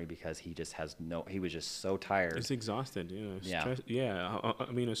his memory because he just has he was just so tired. It's exhausted, Yeah. Yeah.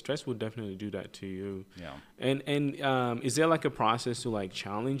 I mean, stress would definitely do that to you. Yeah. And is there like a process to like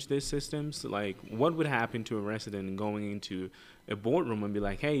challenge these systems? Like, what would happen to a resident going into a boardroom and be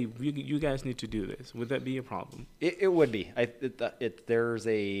like, hey, you guys need to do this? Would that be a problem? It would be. There's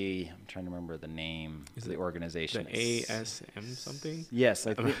I'm trying to remember the name of the organization. The ASM something? Yes,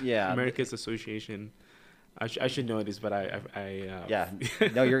 I think, yeah. America's Association. I should know this, but yeah.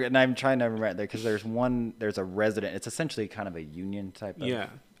 No, and I'm trying to remember there, because there's a resident. It's essentially kind of a union type of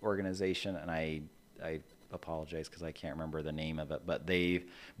organization, and I apologize because I can't remember the name of it, but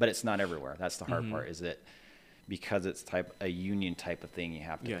it's not everywhere. That's the hard part, is that because it's a union type of thing, you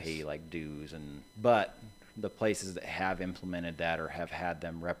have to pay like dues, but the places that have implemented that or have had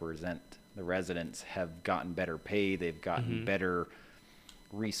them represent the residents have gotten better pay. They've gotten better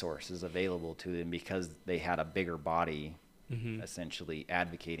resources available to them because they had a bigger body essentially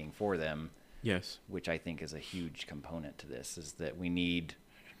advocating for them. Yes. Which I think is a huge component to this, is that we need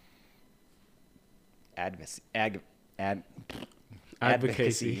advocacy.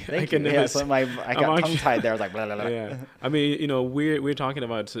 Advocacy. Thank you. Yeah, so I got tongue-tied there. I was like, blah, blah, blah. Yeah. I mean, we're talking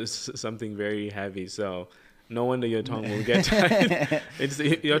about something very heavy, so no wonder your tongue will get tired.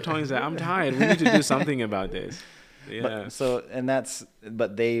 Your tongue is like, I'm tired. We need to do something about this. Yeah.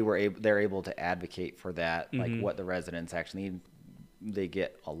 But they're able to advocate for that, like what the residents actually need. They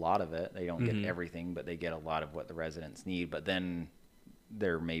get a lot of it. They don't get everything, but they get a lot of what the residents need. But then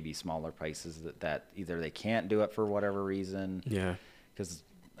there may be smaller places that either they can't do it for whatever reason. Yeah. Because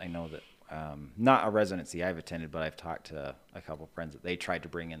I know that not a residency I've attended, but I've talked to a couple of friends that they tried to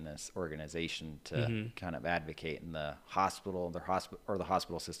bring in this organization to kind of advocate, in the hospital, or the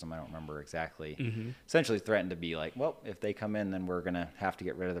hospital system, I don't remember exactly, essentially threatened to be like, well, if they come in, then we're going to have to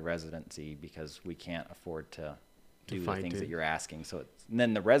get rid of the residency because we can't afford to do the things that you're asking. So and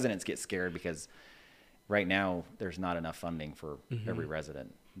then the residents get scared because right now there's not enough funding for every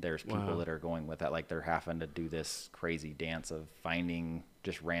resident. There's people that are going with that, like they're having to do this crazy dance of finding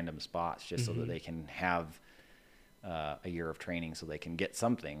just random spots just so that they can have a year of training so they can get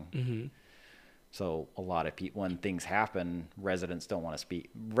something. So a lot of people, when things happen, residents don't want to speak.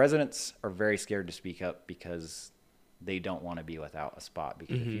 Residents are very scared to speak up because they don't want to be without a spot,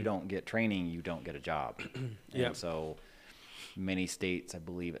 because if you don't get training, you don't get a job. And so many states, I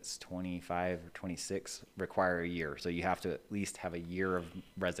believe it's 25 or 26, require a year. So you have to at least have a year of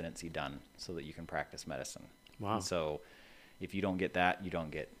residency done so that you can practice medicine. Wow. And so if you don't get that, you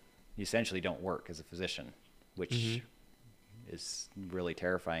essentially don't work as a physician, which is really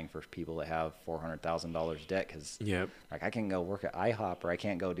terrifying for people that have $400,000 debt, because like, I can go work at IHOP, or I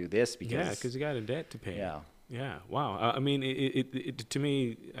can't go do this because you got a debt to pay. Yeah. Wow. I mean, it to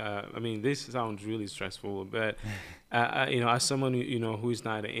me, I mean, this sounds really stressful, but as someone who's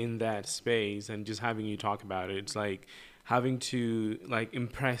not in that space, and just having you talk about it, it's like having to like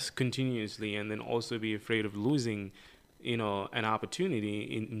impress continuously, and then also be afraid of losing, an opportunity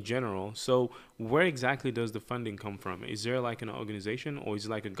in general. So where exactly does the funding come from? Is there like an organization, or is it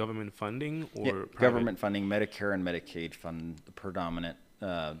like a government funding, or government funding? Medicare and Medicaid fund the predominant,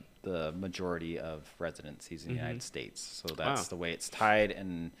 the majority of residencies in the United States. So that's the way it's tied.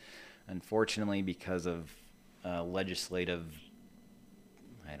 And unfortunately, because of legislative,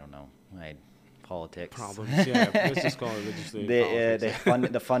 I don't know, politics. Problems. Yeah, let's just call it legislative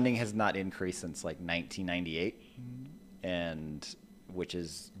politics. The funding has not increased since like 1998, and which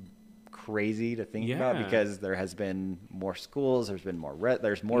is crazy to think about Yeah. because there has been more schools, there's been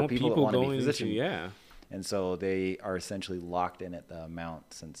there's more people that want to be going physicians. yeah. And so they are essentially locked in at the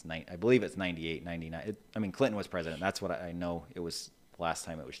amount since I believe it's 98, 99. I mean, Clinton was president. That's what I know. It was the last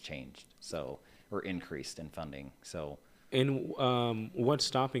time it was changed. So, or increased in funding. So, And what's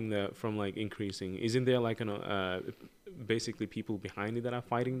stopping that from like increasing? Isn't there like basically people behind it that are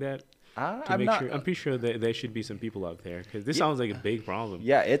fighting that? I'm not. I'm pretty sure that there should be some people out there because this sounds like a big problem.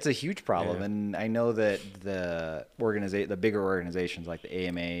 Yeah, it's a huge problem, Yeah. and I know that the bigger organizations like the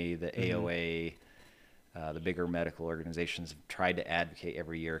AMA, the AOA, the bigger medical organizations have tried to advocate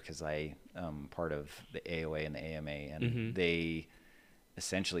every year because I am part of the AOA and the AMA, and they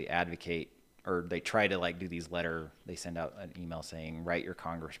essentially advocate, or they try to like do these they send out an email saying, write your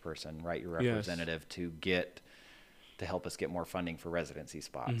congressperson, write your representative to help us get more funding for residency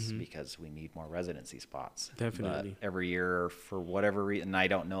spots because we need more residency spots. Definitely. But every year, for whatever reason, and I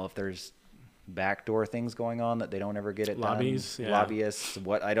don't know if there's backdoor things going on that they don't ever get it Lobbyists, done. yeah. Lobbyists,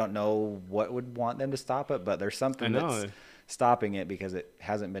 I don't know what would want them to stop it, but there's something that's stopping it because it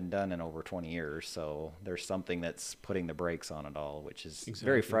hasn't been done in over 20 years. So there's something that's putting the brakes on it all, which is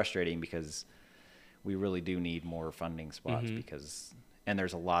very frustrating because we really do need more funding spots and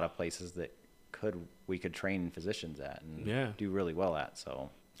there's a lot of places that we could train physicians at and do really well at.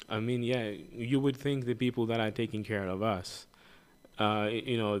 So, I mean, yeah, you would think the people that are taking care of us,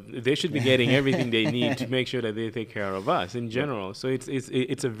 they should be getting everything they need to make sure that they take care of us in general. So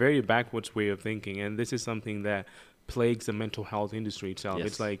it's a very backwards way of thinking, and this is something that plagues the mental health industry itself. Yes.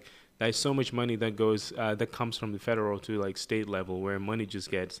 It's like there's so much money that goes that comes from the federal to like state level where money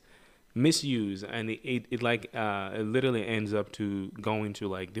just gets misused, and it literally ends up to going to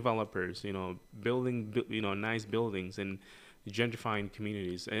like developers, building nice buildings and gentrifying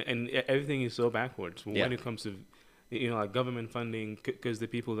communities, and everything is so backwards when it comes to like government funding, because the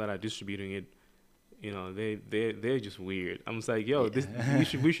people that are distributing it, they're just weird. I'm just like,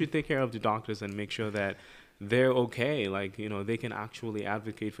 we should take care of the doctors and make sure that they're okay, like they can actually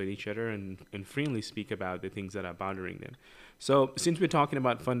advocate for each other and freely speak about the things that are bothering them. So since we're talking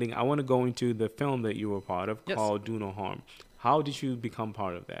about funding, I want to go into the film that you were part of called Do No Harm. How did you become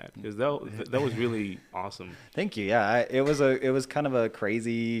part of that? Because that was really awesome. Thank you. Yeah, it was kind of a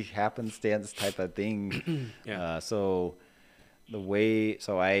crazy happenstance type of thing. So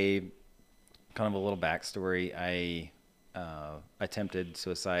I kind of a little backstory. I attempted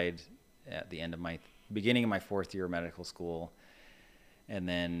suicide at the beginning of my fourth year of medical school, and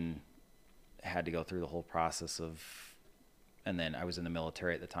then had to go through the whole process and then I was in the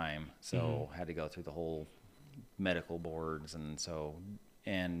military at the time, so had to go through the whole medical boards,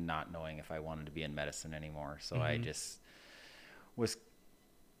 and not knowing if I wanted to be in medicine anymore. So I just was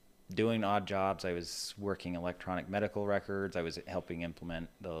doing odd jobs. I was working electronic medical records. I was helping implement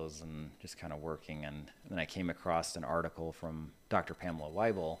those and just kind of working. And then I came across an article from Dr. Pamela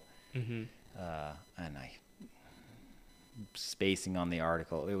Weibel, and I spacing on the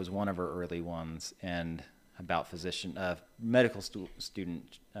article. It was one of her early ones, and about medical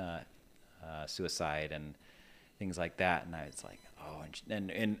student suicide and things like that. And I was like,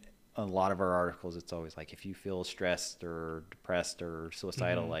 and in a lot of our articles, it's always like, if you feel stressed or depressed or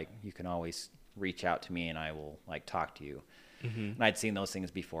suicidal, like you can always reach out to me and I will like talk to you. And I'd seen those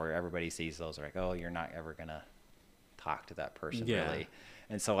things before. Everybody sees those, like, oh, you're not ever gonna talk to that person really.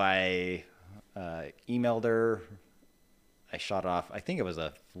 And so I emailed her. I shot off, I think it was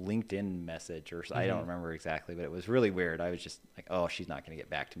a LinkedIn message, or I don't remember exactly, but it was really weird. I was just like, oh, she's not going to get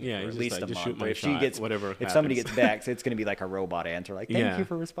back to me for at least a month. Or if she gets, if somebody gets back, so it's going to be like a robot answer, like, thank you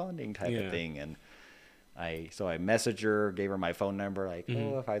for responding type of thing. And I messaged her, gave her my phone number, like,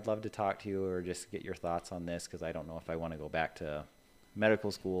 oh, if I'd love to talk to you or just get your thoughts on this, because I don't know if I want to go back to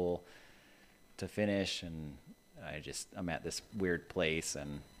medical school to finish. And I'm at this weird place.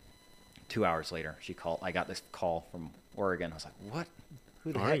 And 2 hours later, I got this call from Oregon. I was like, what?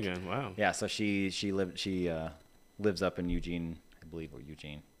 Who the Oregon, heck? wow. Yeah, so she lives up in Eugene, I believe, or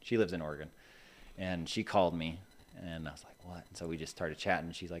Eugene. She lives in Oregon. And she called me, and I was like, what? And so we just started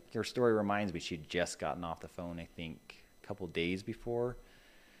chatting. She's like, your story reminds me. She'd just gotten off the phone, I think, a couple days before.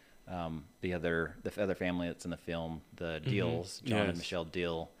 The other family that's in the film, the Deals, John and Michelle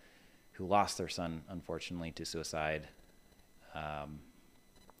Deal, who lost their son, unfortunately, to suicide.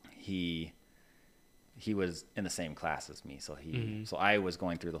 He was in the same class as me, so so I was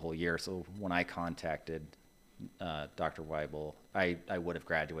going through the whole year. So when I contacted Dr. Weibel, I would have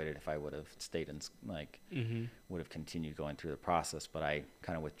graduated if I would have stayed in, would have continued going through the process, but I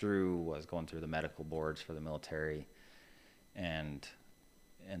kind of withdrew, was going through the medical boards for the military, and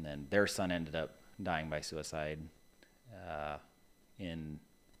then their son ended up dying by suicide in,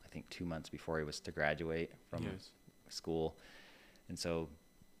 I think, 2 months before he was to graduate from school. And so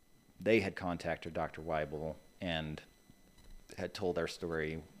they had contacted Dr. Weibel and had told our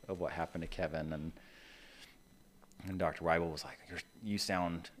story of what happened to Kevin, and Dr. Weibel was like, you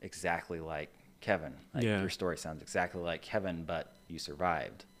sound exactly like Kevin. Like, your story sounds exactly like Kevin, but you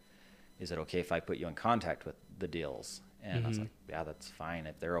survived. Is it okay if I put you in contact with the Dills? And I was like, yeah, that's fine.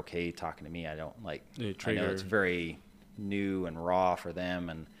 If they're okay talking to me, I don't like, I know it's very new and raw for them.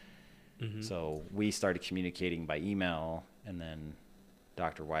 And so we started communicating by email, and then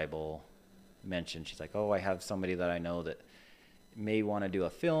Dr. Weibel mentioned, she's like, oh, I have somebody that I know that may want to do a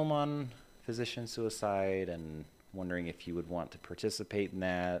film on physician suicide, and wondering if you would want to participate in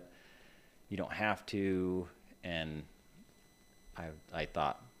that. You don't have to. And I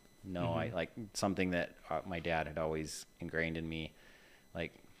thought, no, I like something that my dad had always ingrained in me,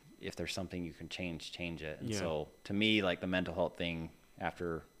 like, if there's something you can change it. And so to me, like, the mental health thing,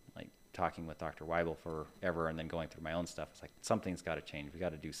 after like talking with Dr. Weibel forever and then going through my own stuff, it's like, something's got to change. We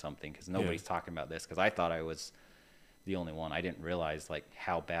got to do something, because nobody's talking about this, because I thought I was the only one. I didn't realize like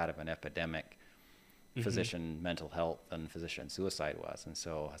how bad of an epidemic physician mental health and physician suicide was. And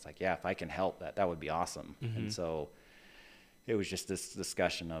so I was like, yeah, if I can help that would be awesome. And so it was just this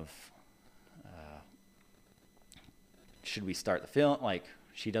discussion of, should we start the film? Like,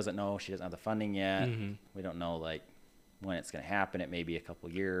 she doesn't know, she doesn't have the funding yet. We don't know like when it's going to happen. It may be a couple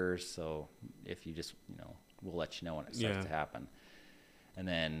years. So if you just, we'll let you know when it starts to happen. And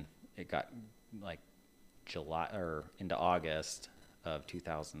then it got like July or into August of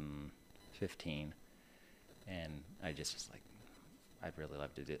 2015. And I just was like, I'd really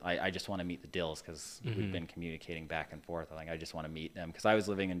love to do it. I just want to meet the Dills, because we've been communicating back and forth. I just want to meet them, because I was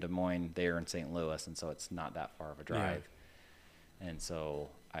living in Des Moines, they were in St. Louis, and so it's not that far of a drive. And so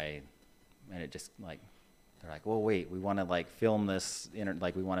and it just like, they're like, well, wait, we want to like film this,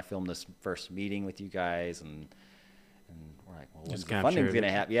 we want to film this first meeting with you guys, and we're like, well, when's the funding's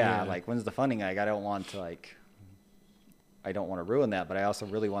gonna happen? Like, when's the funding? Like, I don't want to ruin that, but I also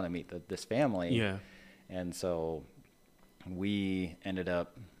really want to meet this family. And so we ended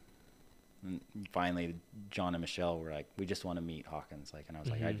up, finally, John and Michelle were like, we just want to meet Hawkins. Like, and I was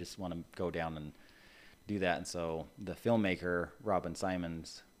like, I just want to go down and do that. And so the filmmaker, Robin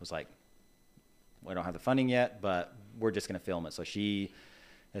Simons, was like, we don't have the funding yet, but we're just going to film it. So she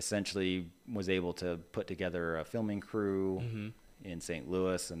essentially was able to put together a filming crew in St.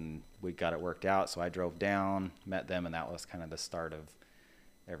 Louis, and we got it worked out. So I drove down, met them, and that was kind of the start of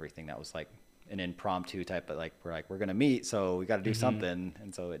everything. That was like an impromptu type, but we're going to meet, so we got to do something.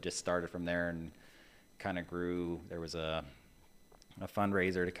 And so it just started from there and kind of grew. There was a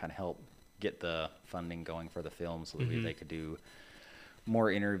fundraiser to kind of help get the funding going for the film, so that they could do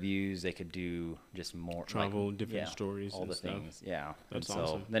more interviews. They could do just more travel, different stories, all the things. Yeah. That's and so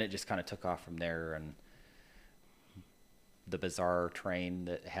awesome. Then it just kind of took off from there, and the bizarre train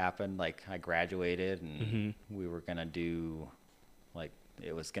that happened, like, I graduated, and we were going to do, like,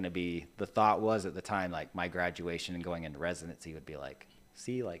 it was going to be, the thought was at the time, like, my graduation and going into residency would be like,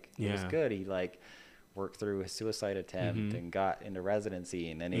 see, like, it was good. He like worked through his suicide attempt and got into residency,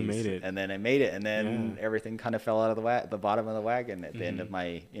 and then he made it. And then I made it, and then everything kind of fell out of the bottom of the wagon at the end of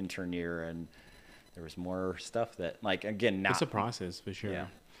my intern year, and there was more stuff that, like, again, now it's a process for sure. Yeah.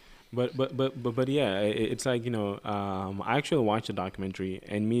 But yeah, it's like, I actually watched the documentary,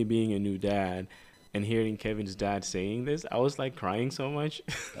 and me being a new dad and hearing Kevin's dad saying this, I was like crying so much.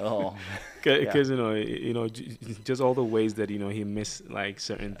 Oh, because just all the ways that he missed like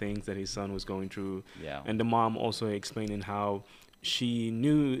certain things that his son was going through. Yeah. And the mom also explaining how she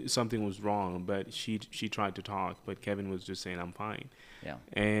knew something was wrong, but she tried to talk, but Kevin was just saying, I'm fine. Yeah.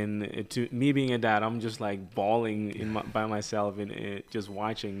 And to me being a dad, I'm just like bawling by myself and just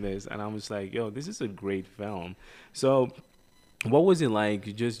watching this, and I'm just like, yo, this is a great film. So what was it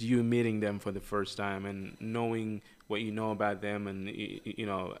like, just you meeting them for the first time and knowing what you know about them, and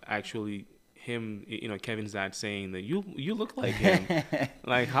actually him, Kevin's dad saying that you look like him?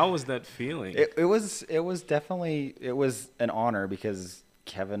 Like, how was that feeling? It was definitely, it was an honor, because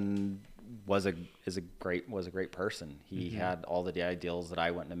Kevin was a great person. He had all the ideals that I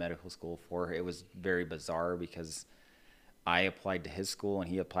went to medical school for. It was very bizarre, because I applied to his school and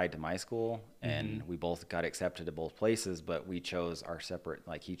he applied to my school, and we both got accepted to both places, but we chose our separate,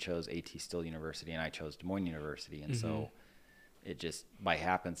 like, he chose A.T. Still University and I chose Des Moines University. And so it just by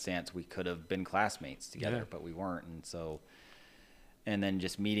happenstance we could have been classmates together, Yeah. but we weren't. And so, and then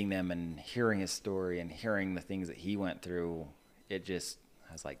just meeting them and hearing his story and hearing the things that he went through, it just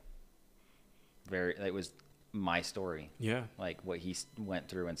has like it was my story. Yeah. Like what he went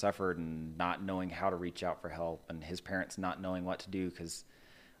through and suffered, and not knowing how to reach out for help, and his parents not knowing what to do, because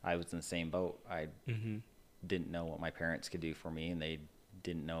I was in the same boat. I didn't know what my parents could do for me, and they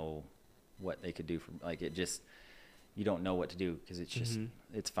didn't know what they could do for, like, it just, you don't know what to do, because it's just,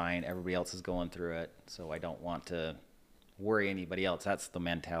 it's fine. Everybody else is going through it, so I don't want to worry anybody else. That's the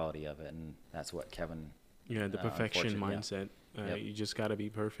mentality of it, and that's what Kevin. Yeah, the perfection mindset. You just got to be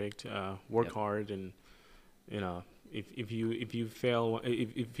perfect. Work hard, and if you fail,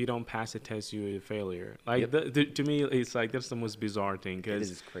 if you don't pass a test, you're a failure. Like to me, it's like that's the most bizarre thing, because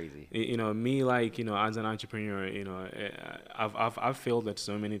it is crazy. Me, like, as an entrepreneur, I've failed at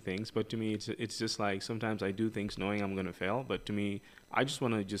so many things, but to me, it's just like sometimes I do things knowing I'm gonna fail, but to me, I just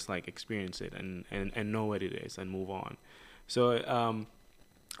want to just like experience it and know what it is and move on. So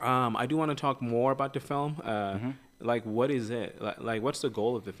I do want to talk more about the film. Like, what is it? Like, what's the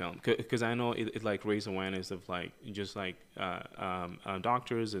goal of the film? Because I know it like raise awareness of like just like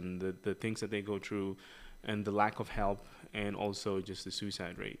doctors and the things that they go through, and the lack of help, and also just the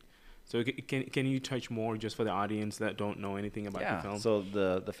suicide rate. So can you touch more just for the audience that don't know anything about the film? So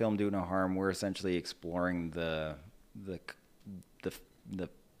the film Do No Harm, we're essentially exploring the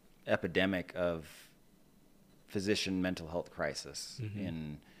epidemic of physician mental health crisis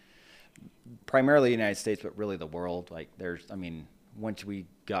in primarily the United States, but really the world. Like once they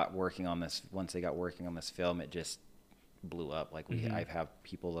got working on this film, it just blew up. Like I've have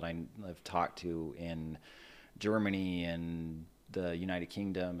people that I've talked to in Germany and the United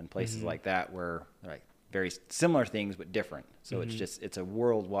Kingdom and places like that, where like very similar things but different. So it's a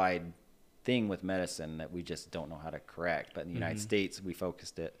worldwide thing with medicine that we just don't know how to correct. But in the United States, we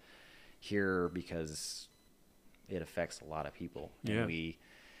focused it here because it affects a lot of people. And we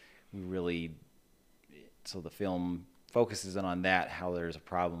really, so the film focuses on that, how there's a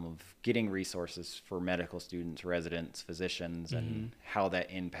problem of getting resources for medical students, residents, physicians, and how that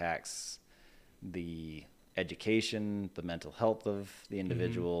impacts the education, the mental health of the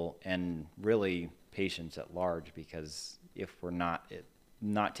individual, and really patients at large. Because if we're not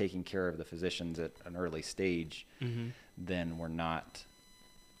taking care of the physicians at an early stage, then we're not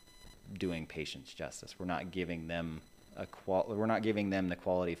doing patients justice. We're not giving them the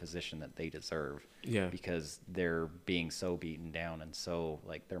quality physician that they deserve. Because they're being so beaten down, and so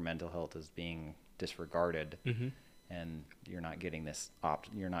like their mental health is being disregarded, and you're not getting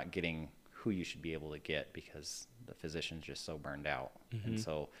you're not getting who you should be able to get, because the physician's just so burned out. And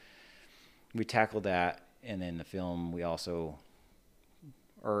so we tackled that, and in the film we also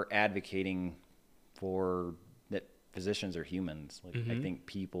are advocating for that physicians are humans. Like I think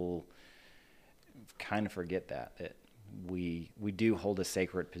people kind of forget that we do hold a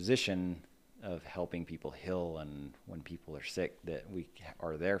sacred position of helping people heal, and when people are sick, that we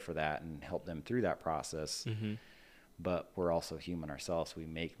are there for that and help them through that process. But we're also human ourselves. We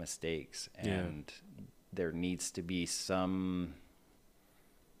make mistakes, and there needs to be some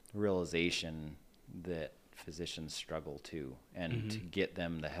realization that physicians struggle too, and to get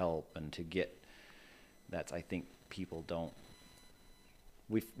them the help, and to get I think people don't,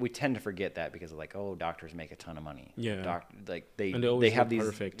 we tend to forget that, because of like, oh, doctors make a ton of money. They have these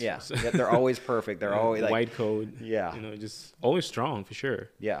perfect. They're always perfect. They're always like white coat. Just always strong for sure.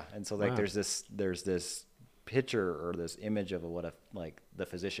 And so like there's this picture or this image of what the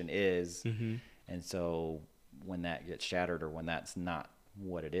physician is, and so when that gets shattered, or when that's not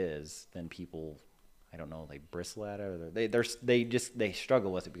what it is, then people, I don't know, they bristle at it, or they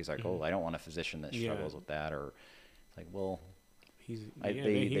struggle with it, because like, oh, I don't want a physician that struggles with that, or like, well,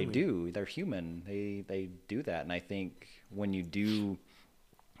 they do. They're human. They do that. And I think when you do,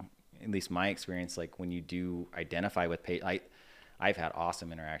 at least my experience, like when you do identify with I've had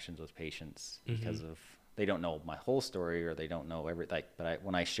awesome interactions with patients, because of, they don't know my whole story, or they don't know everything. But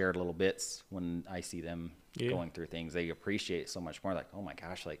when I shared little bits, when I see them going through things, they appreciate so much more. Like, oh my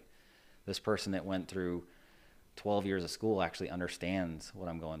gosh, like this person that went through 12 years of school actually understands what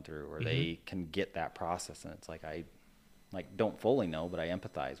I'm going through, or they can get that process. And it's like, I don't fully know, but I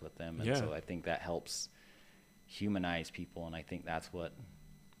empathize with them. And so I think that helps humanize people. And I think that's what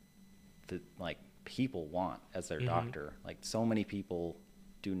people want as their doctor. Like so many people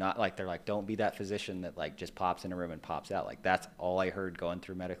do not, like, they're like, don't be that physician that like just pops in a room and pops out. Like that's all I heard going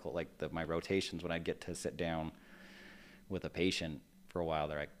through medical, like my rotations, when I'd get to sit down with a patient for a while,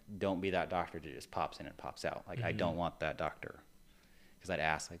 they're like, don't be that doctor that just pops in and pops out. Like I don't want that doctor. because I'd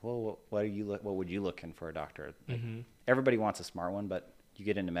ask like, well, what would you look in for a doctor? Like, Mm-hmm. everybody wants a smart one, but you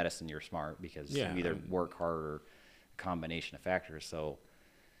get into medicine, you're smart because Yeah. you either work hard or a combination of factors. So,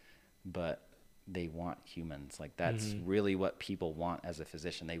 but they want humans. Like that's Mm-hmm. really what people want as a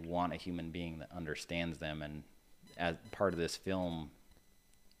physician. They want a human being that understands them. And as part of this film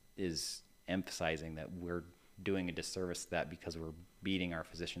is emphasizing that we're doing a disservice to that because we're beating our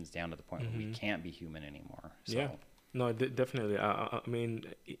physicians down to the point where we can't be human anymore. So, Yeah. No, definitely. I mean,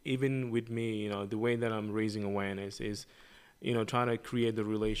 even with me, the way that I'm raising awareness is, trying to create the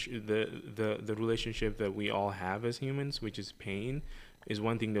relationship that we all have as humans, which is pain, is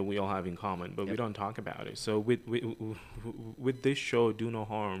one thing that we all have in common, but we don't talk about it. So with this show, Do No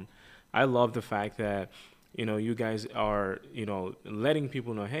Harm, I love the fact that you guys are letting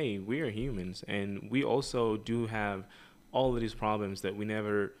people know, hey, we are humans, and we also do have all of these problems that we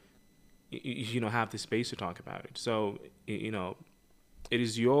never have the space to talk about it. So it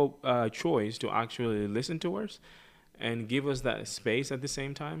is your choice to actually listen to us and give us that space at the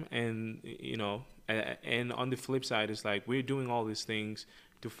same time. And and on the flip side, it's like we're doing all these things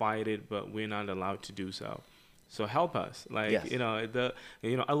to fight it, but we're not allowed to do so. So help us, like yes.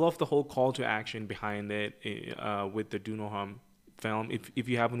 I love the whole call to action behind it with the Do No Harm film. If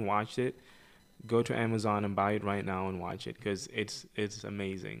you haven't watched it, go to Amazon and buy it right now and watch it, because it's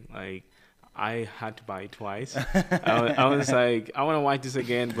amazing. Like, I had to buy it twice. I was like, I want to watch this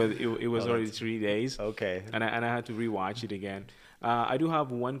again, but it was already 3 days. Okay. And I had to rewatch it again. I do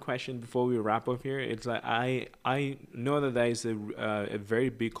have one question before we wrap up here. It's like I know that there is a very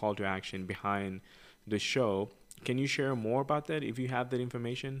big call to action behind the show. Can you share more about that if you have that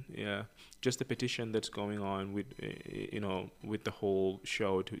information? Yeah, just the petition that's going on with with the whole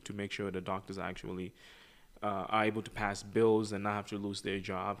show to make sure the doctors actually are able to pass bills and not have to lose their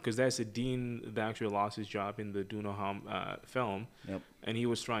job, because there's a dean that actually lost his job in the Do No Harm film, and he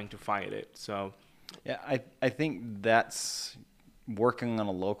was trying to fight it. So yeah, I think that's working on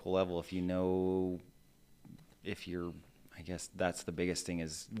a local level. I guess that's the biggest thing,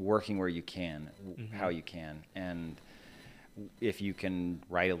 is working where you can, how you can. And if you can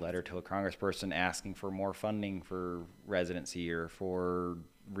write a letter to a congressperson asking for more funding for residency or for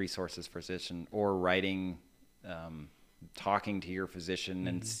resources for physician, or talking to your physician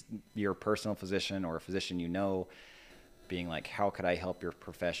and your personal physician or a physician, being like, how could I help your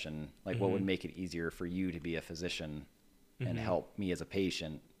profession? Like, what would make it easier for you to be a physician and help me as a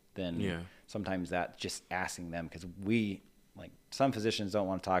patient? Then sometimes that just asking them, because some physicians don't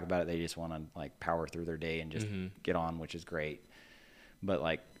want to talk about it. They just want to like power through their day and just get on, which is great. But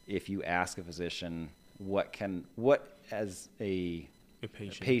like, if you ask a physician, what as a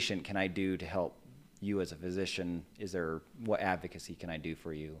patient can I do to help you as a physician? What advocacy can I do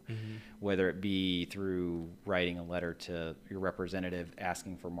for you? Whether it be through writing a letter to your representative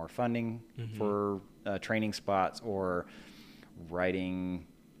asking for more funding for training spots, or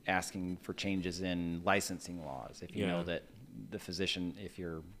asking for changes in licensing laws. If you know that the physician, if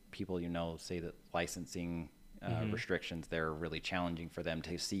your people say that licensing restrictions, they're really challenging for them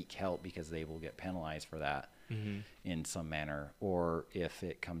to seek help because they will get penalized for that in some manner. Or if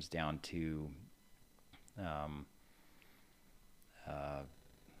it comes down to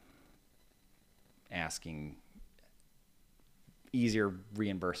asking easier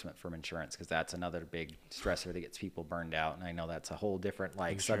reimbursement from insurance, because that's another big stressor that gets people burned out. And I know that's a whole different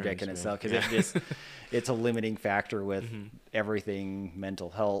subject in itself, because it's a limiting factor with everything mental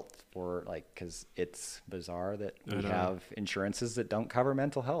health, because it's bizarre that we have insurances that don't cover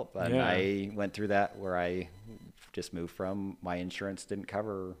mental health. And I went through that where I just moved from, my insurance didn't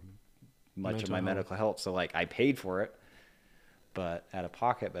cover much of my medical health. So I paid for it, but out of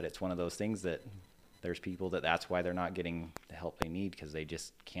pocket. But it's one of those things that there's people that's why they're not getting the help they need, because they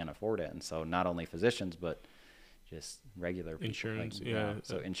just can't afford it. And so not only physicians, but just regular people. Insurance,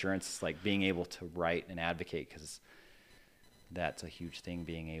 So insurance, being able to write and advocate, because that's a huge thing,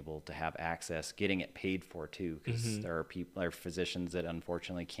 being able to have access, getting it paid for too, because there are physicians that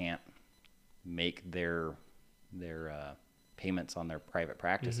unfortunately can't make their payments on their private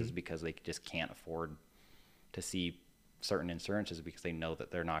practices because they just can't afford to see certain insurances, because they know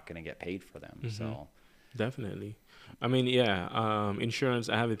that they're not going to get paid for them. So definitely, I mean, insurance.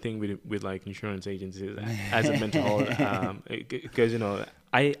 I have a thing with insurance agencies as a mental health, because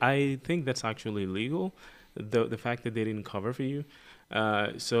I think that's actually legal. The fact that they didn't cover for you,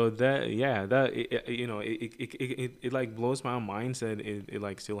 so that it blows my mindset.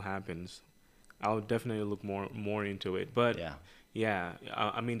 It still happens. I'll definitely look more into it, but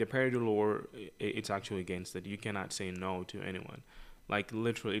I mean, the parity law, it's actually against it. You cannot say no to anyone.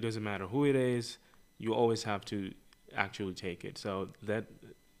 Literally, it doesn't matter who it is. You always have to actually take it. So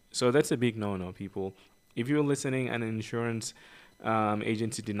that's a big no-no, people. If you're listening and an insurance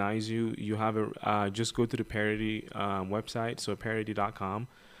agency denies you, you have just go to the Parity website, so parity.com.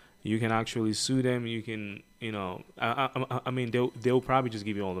 You can actually sue them. You can, I mean, they'll probably just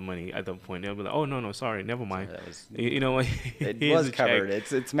give you all the money at that point. They'll be like, oh, no, sorry, never mind. That was, You know what? it was covered.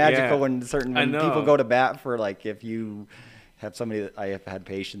 It's magical when people go to bat for, like, if you have somebody that I have had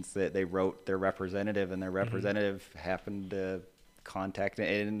patients that they wrote their representative and their representative happened to contact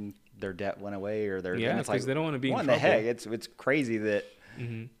it and their debt went away or their because like, they don't want to be in trouble. What the heck? It's crazy that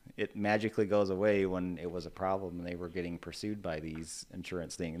it magically goes away when it was a problem and they were getting pursued by these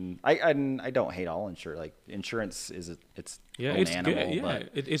insurance things. And I don't hate all insurance. Like, insurance is its own animal. Good. Yeah,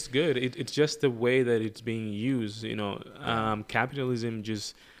 but it's good. It's just the way that it's being used. Capitalism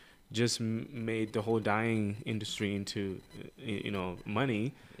just made the whole dying industry into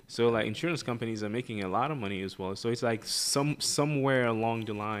money. So like insurance companies are making a lot of money as well. So it's like somewhere along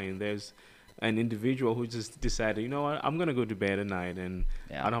the line there's an individual who just decided, you know what, I'm gonna go to bed at night and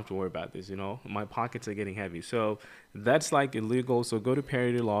I don't have to worry about this. My pockets are getting heavy. So that's like illegal. So go to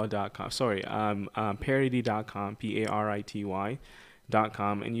paritylaw.com. Sorry, parity.com, parity.com,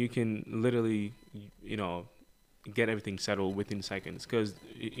 and you can literally get everything settled within seconds, because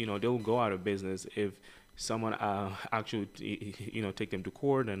they'll go out of business if someone actually take them to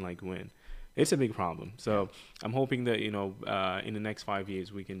court and like win. It's a big problem. So I'm hoping that in the next 5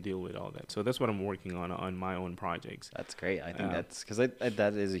 years we can deal with all that. So that's what I'm working on my own projects. That's great. I think that's because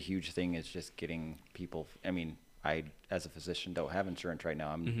that is a huge thing. It's just getting people. I mean, I as a physician don't have insurance right now.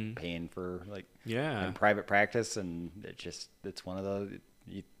 I'm paying for in private practice, and it's one of those.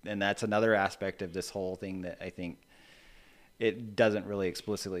 And that's another aspect of this whole thing that I think it doesn't really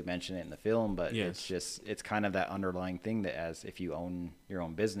explicitly mention it in the film, but it's kind of that underlying thing that as if you own your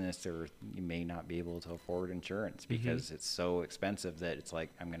own business, or you may not be able to afford insurance because it's so expensive that it's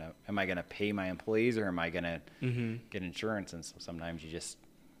like, am I gonna pay my employees, or am I gonna get insurance? And so sometimes you just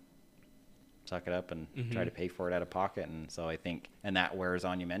suck it up and try to pay for it out of pocket. And so I think, and that wears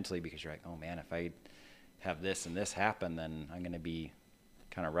on you mentally, because you're like, oh man, if I have this and this happen, then I'm gonna be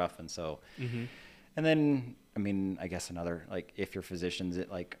kind of rough. And so and then I mean, I guess another, like, if your physician's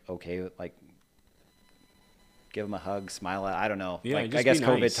okay, like, give them a hug, smile at, I don't know. Yeah, I guess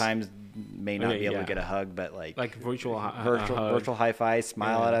COVID times may not be able to get a hug, but like virtual high five,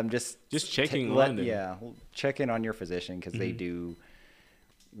 smile at them, just checking check in on your physician, because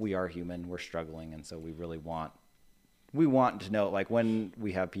we are human, we're struggling, and so we really want to know, like, when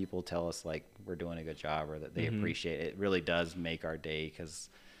we have people tell us like we're doing a good job or that they appreciate it, it really does make our day, because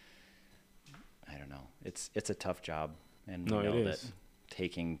I don't know, it's a tough job, and we know that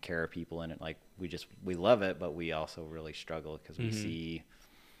taking care of people in it, like, we love it, but we also really struggle because we see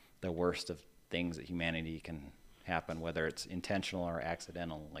the worst of things that humanity can happen, whether it's intentional or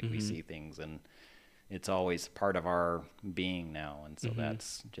accidental. Like we see things, and it's always part of our being now, and so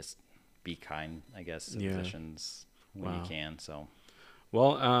that's just be kind, I guess, to physicians when you can. So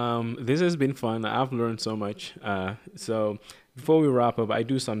well, this has been fun. I've learned so much. So before we wrap up, I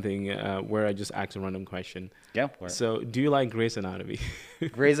do something where I just ask a random question. Yeah. So do you like Grey's Anatomy?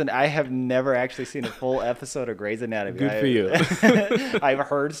 I have never actually seen a full episode of Grey's Anatomy. Good for you. I've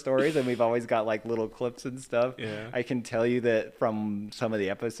heard stories, and we've always got like little clips and stuff. Yeah. I can tell you that from some of the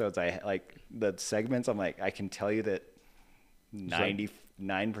episodes, the segments, I'm like, I can tell you that 99%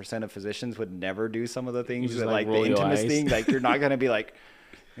 of physicians would never do some of the things that, like, the intimacy thing. Like, you're not going to be like,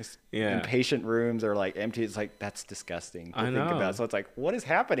 in patient rooms or like empty. It's like, that's disgusting to think about. So it's like, what is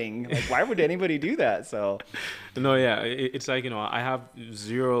happening? Like, why would anybody do that? So no, it's like, I have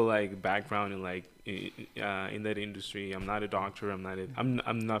zero like background in like in that industry. I'm not a doctor.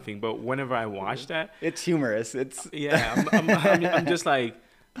 I'm nothing. But whenever I watch that, it's humorous. It's I'm just like,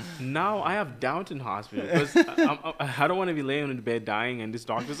 now I have Downton Hospital, because I don't want to be laying in the bed dying and these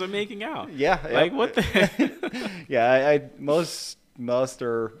doctors are making out. Like, what the heck? Most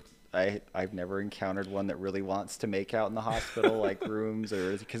are, I've never encountered one that really wants to make out in the hospital, like rooms,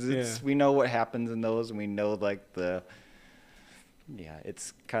 or because we know what happens in those, and we know like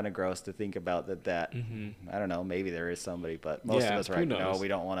it's kind of gross to think about that I don't know, maybe there is somebody, but most of us are like, no, we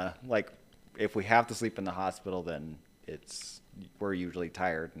don't want to, like, if we have to sleep in the hospital, then we're usually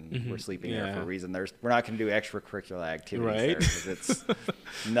tired, and we're sleeping there for a reason. We're not going to do extracurricular activities there, because it's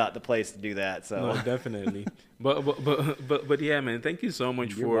not the place to do that. So no, definitely. But yeah, man, thank you so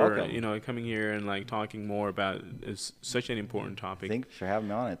much for coming here and like talking more about such an important topic. Thanks for having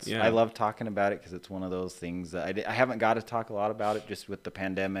me on. I love talking about it, because it's one of those things that I haven't got to talk a lot about it, just with the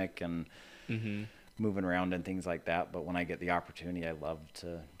pandemic and moving around and things like that. But when I get the opportunity, I love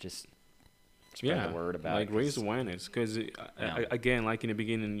to just spread the word about like it. raise awareness, because again, like in the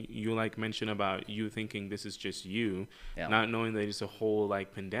beginning, you like mentioned about you thinking this is just you, not knowing that it's a whole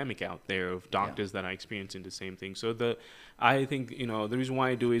like pandemic out there of doctors that are experiencing the same thing. So I think the reason why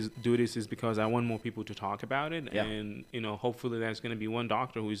I do this is because I want more people to talk about it, and hopefully there's going to be one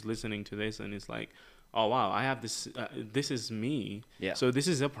doctor who is listening to this and it's like, oh wow, I have this. This is me. Yeah. So this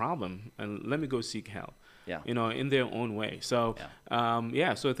is a problem, and let me go seek help. Yeah. In their own way. So,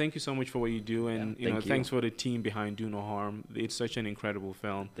 so thank you so much for what you do, and thanks for the team behind Do No Harm. It's such an incredible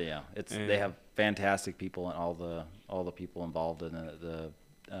film. Yeah, they have fantastic people, and all the people involved in the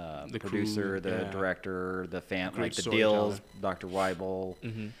producer, crew, the director, the like the deals, Dr. Weibel.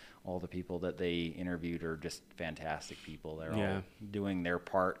 Mm-hmm. All the people that they interviewed are just fantastic people. They're all doing their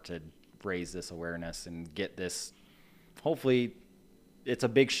part to raise this awareness and get this. Hopefully, it's a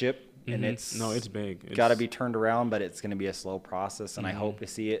big ship. And it's big. It's got to be turned around, but it's going to be a slow process, and I hope to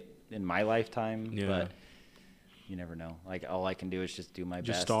see it in my lifetime. Yeah. But you never know. Like all I can do is just do my best.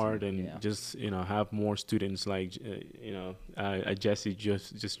 Just start and just have more students. Like Jesse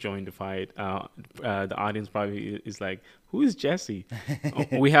just joined the fight. The audience probably is like, who is Jesse?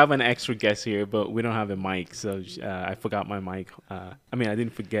 We have an extra guest here, but we don't have a mic, so I forgot my mic. I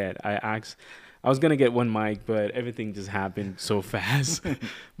didn't forget. I was going to get one mic, but everything just happened so fast.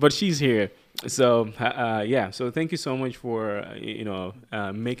 But she's here. So, so thank you so much for,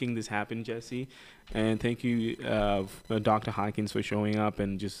 making this happen, Jesse. And thank you, Dr. Hawkins, for showing up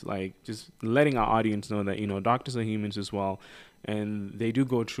and just letting our audience know that, doctors are humans as well. And they do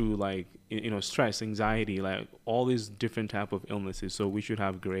go through, stress, anxiety, all these different type of illnesses. So we should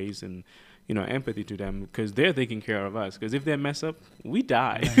have grace and, empathy to them, because they're taking care of us. Because if they mess up, we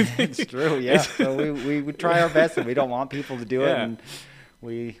die. It's true, yeah. So we try our best, and we don't want people to do it. And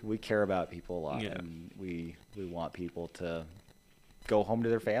we care about people a lot, and we want people to go home to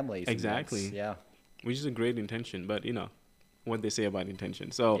their families. Exactly. Which is a great intention, but what they say about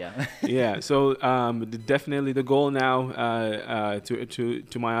intention. So So definitely the goal now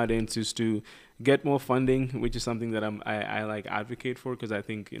to my audience is to get more funding, which is something that I like advocate for, because I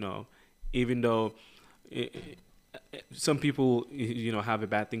think even though some people have a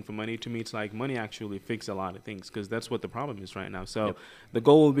bad thing for money, to me it's like money actually fixes a lot of things, because that's what the problem is right now. So the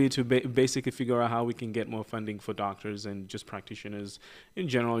goal will be to basically figure out how we can get more funding for doctors and just practitioners in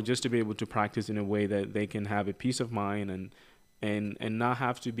general, just to be able to practice in a way that they can have a peace of mind and not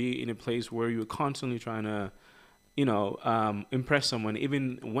have to be in a place where you're constantly trying to impress someone.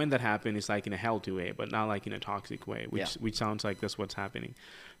 Even when that happens, it's like in a healthy way, but not like in a toxic way, which sounds like that's what's happening.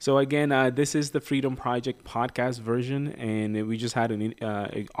 So again, this is the Freedom Project podcast version, and we just had an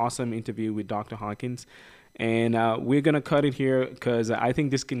awesome interview with Dr. Hawkins. And we're going to cut it here, because I think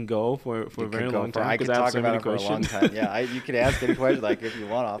this can go for a very long time. I could talk about it for a long time. Yeah, you could ask any question if you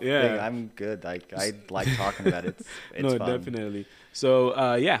want. I'm good. I like talking about it. It's fun. Definitely. So,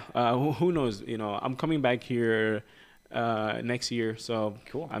 who knows? I'm coming back here next year. So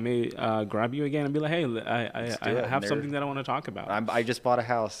cool. I may grab you again and be like, hey, I have something that I want to talk about. I just bought a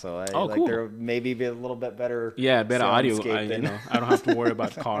house, so cool. There maybe be a little bit better. Yeah, better audio. I don't have to worry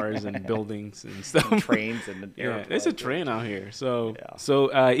about cars and buildings and stuff. And trains and there's a train out here. So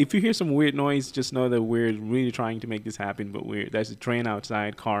if you hear some weird noise, just know that we're really trying to make this happen. But there's a train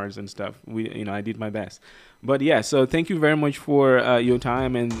outside, cars and stuff. I did my best. But so thank you very much for your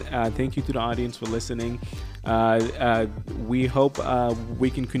time, and thank you to the audience for listening. We hope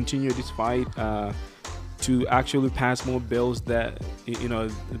we can continue this fight to actually pass more bills that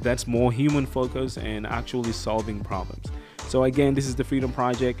that's more human focused and actually solving problems. So again, this is the Freedom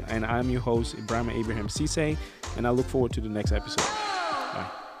Project, and I'm your host, Ibrahim Abraham Cisse, and I look forward to the next episode.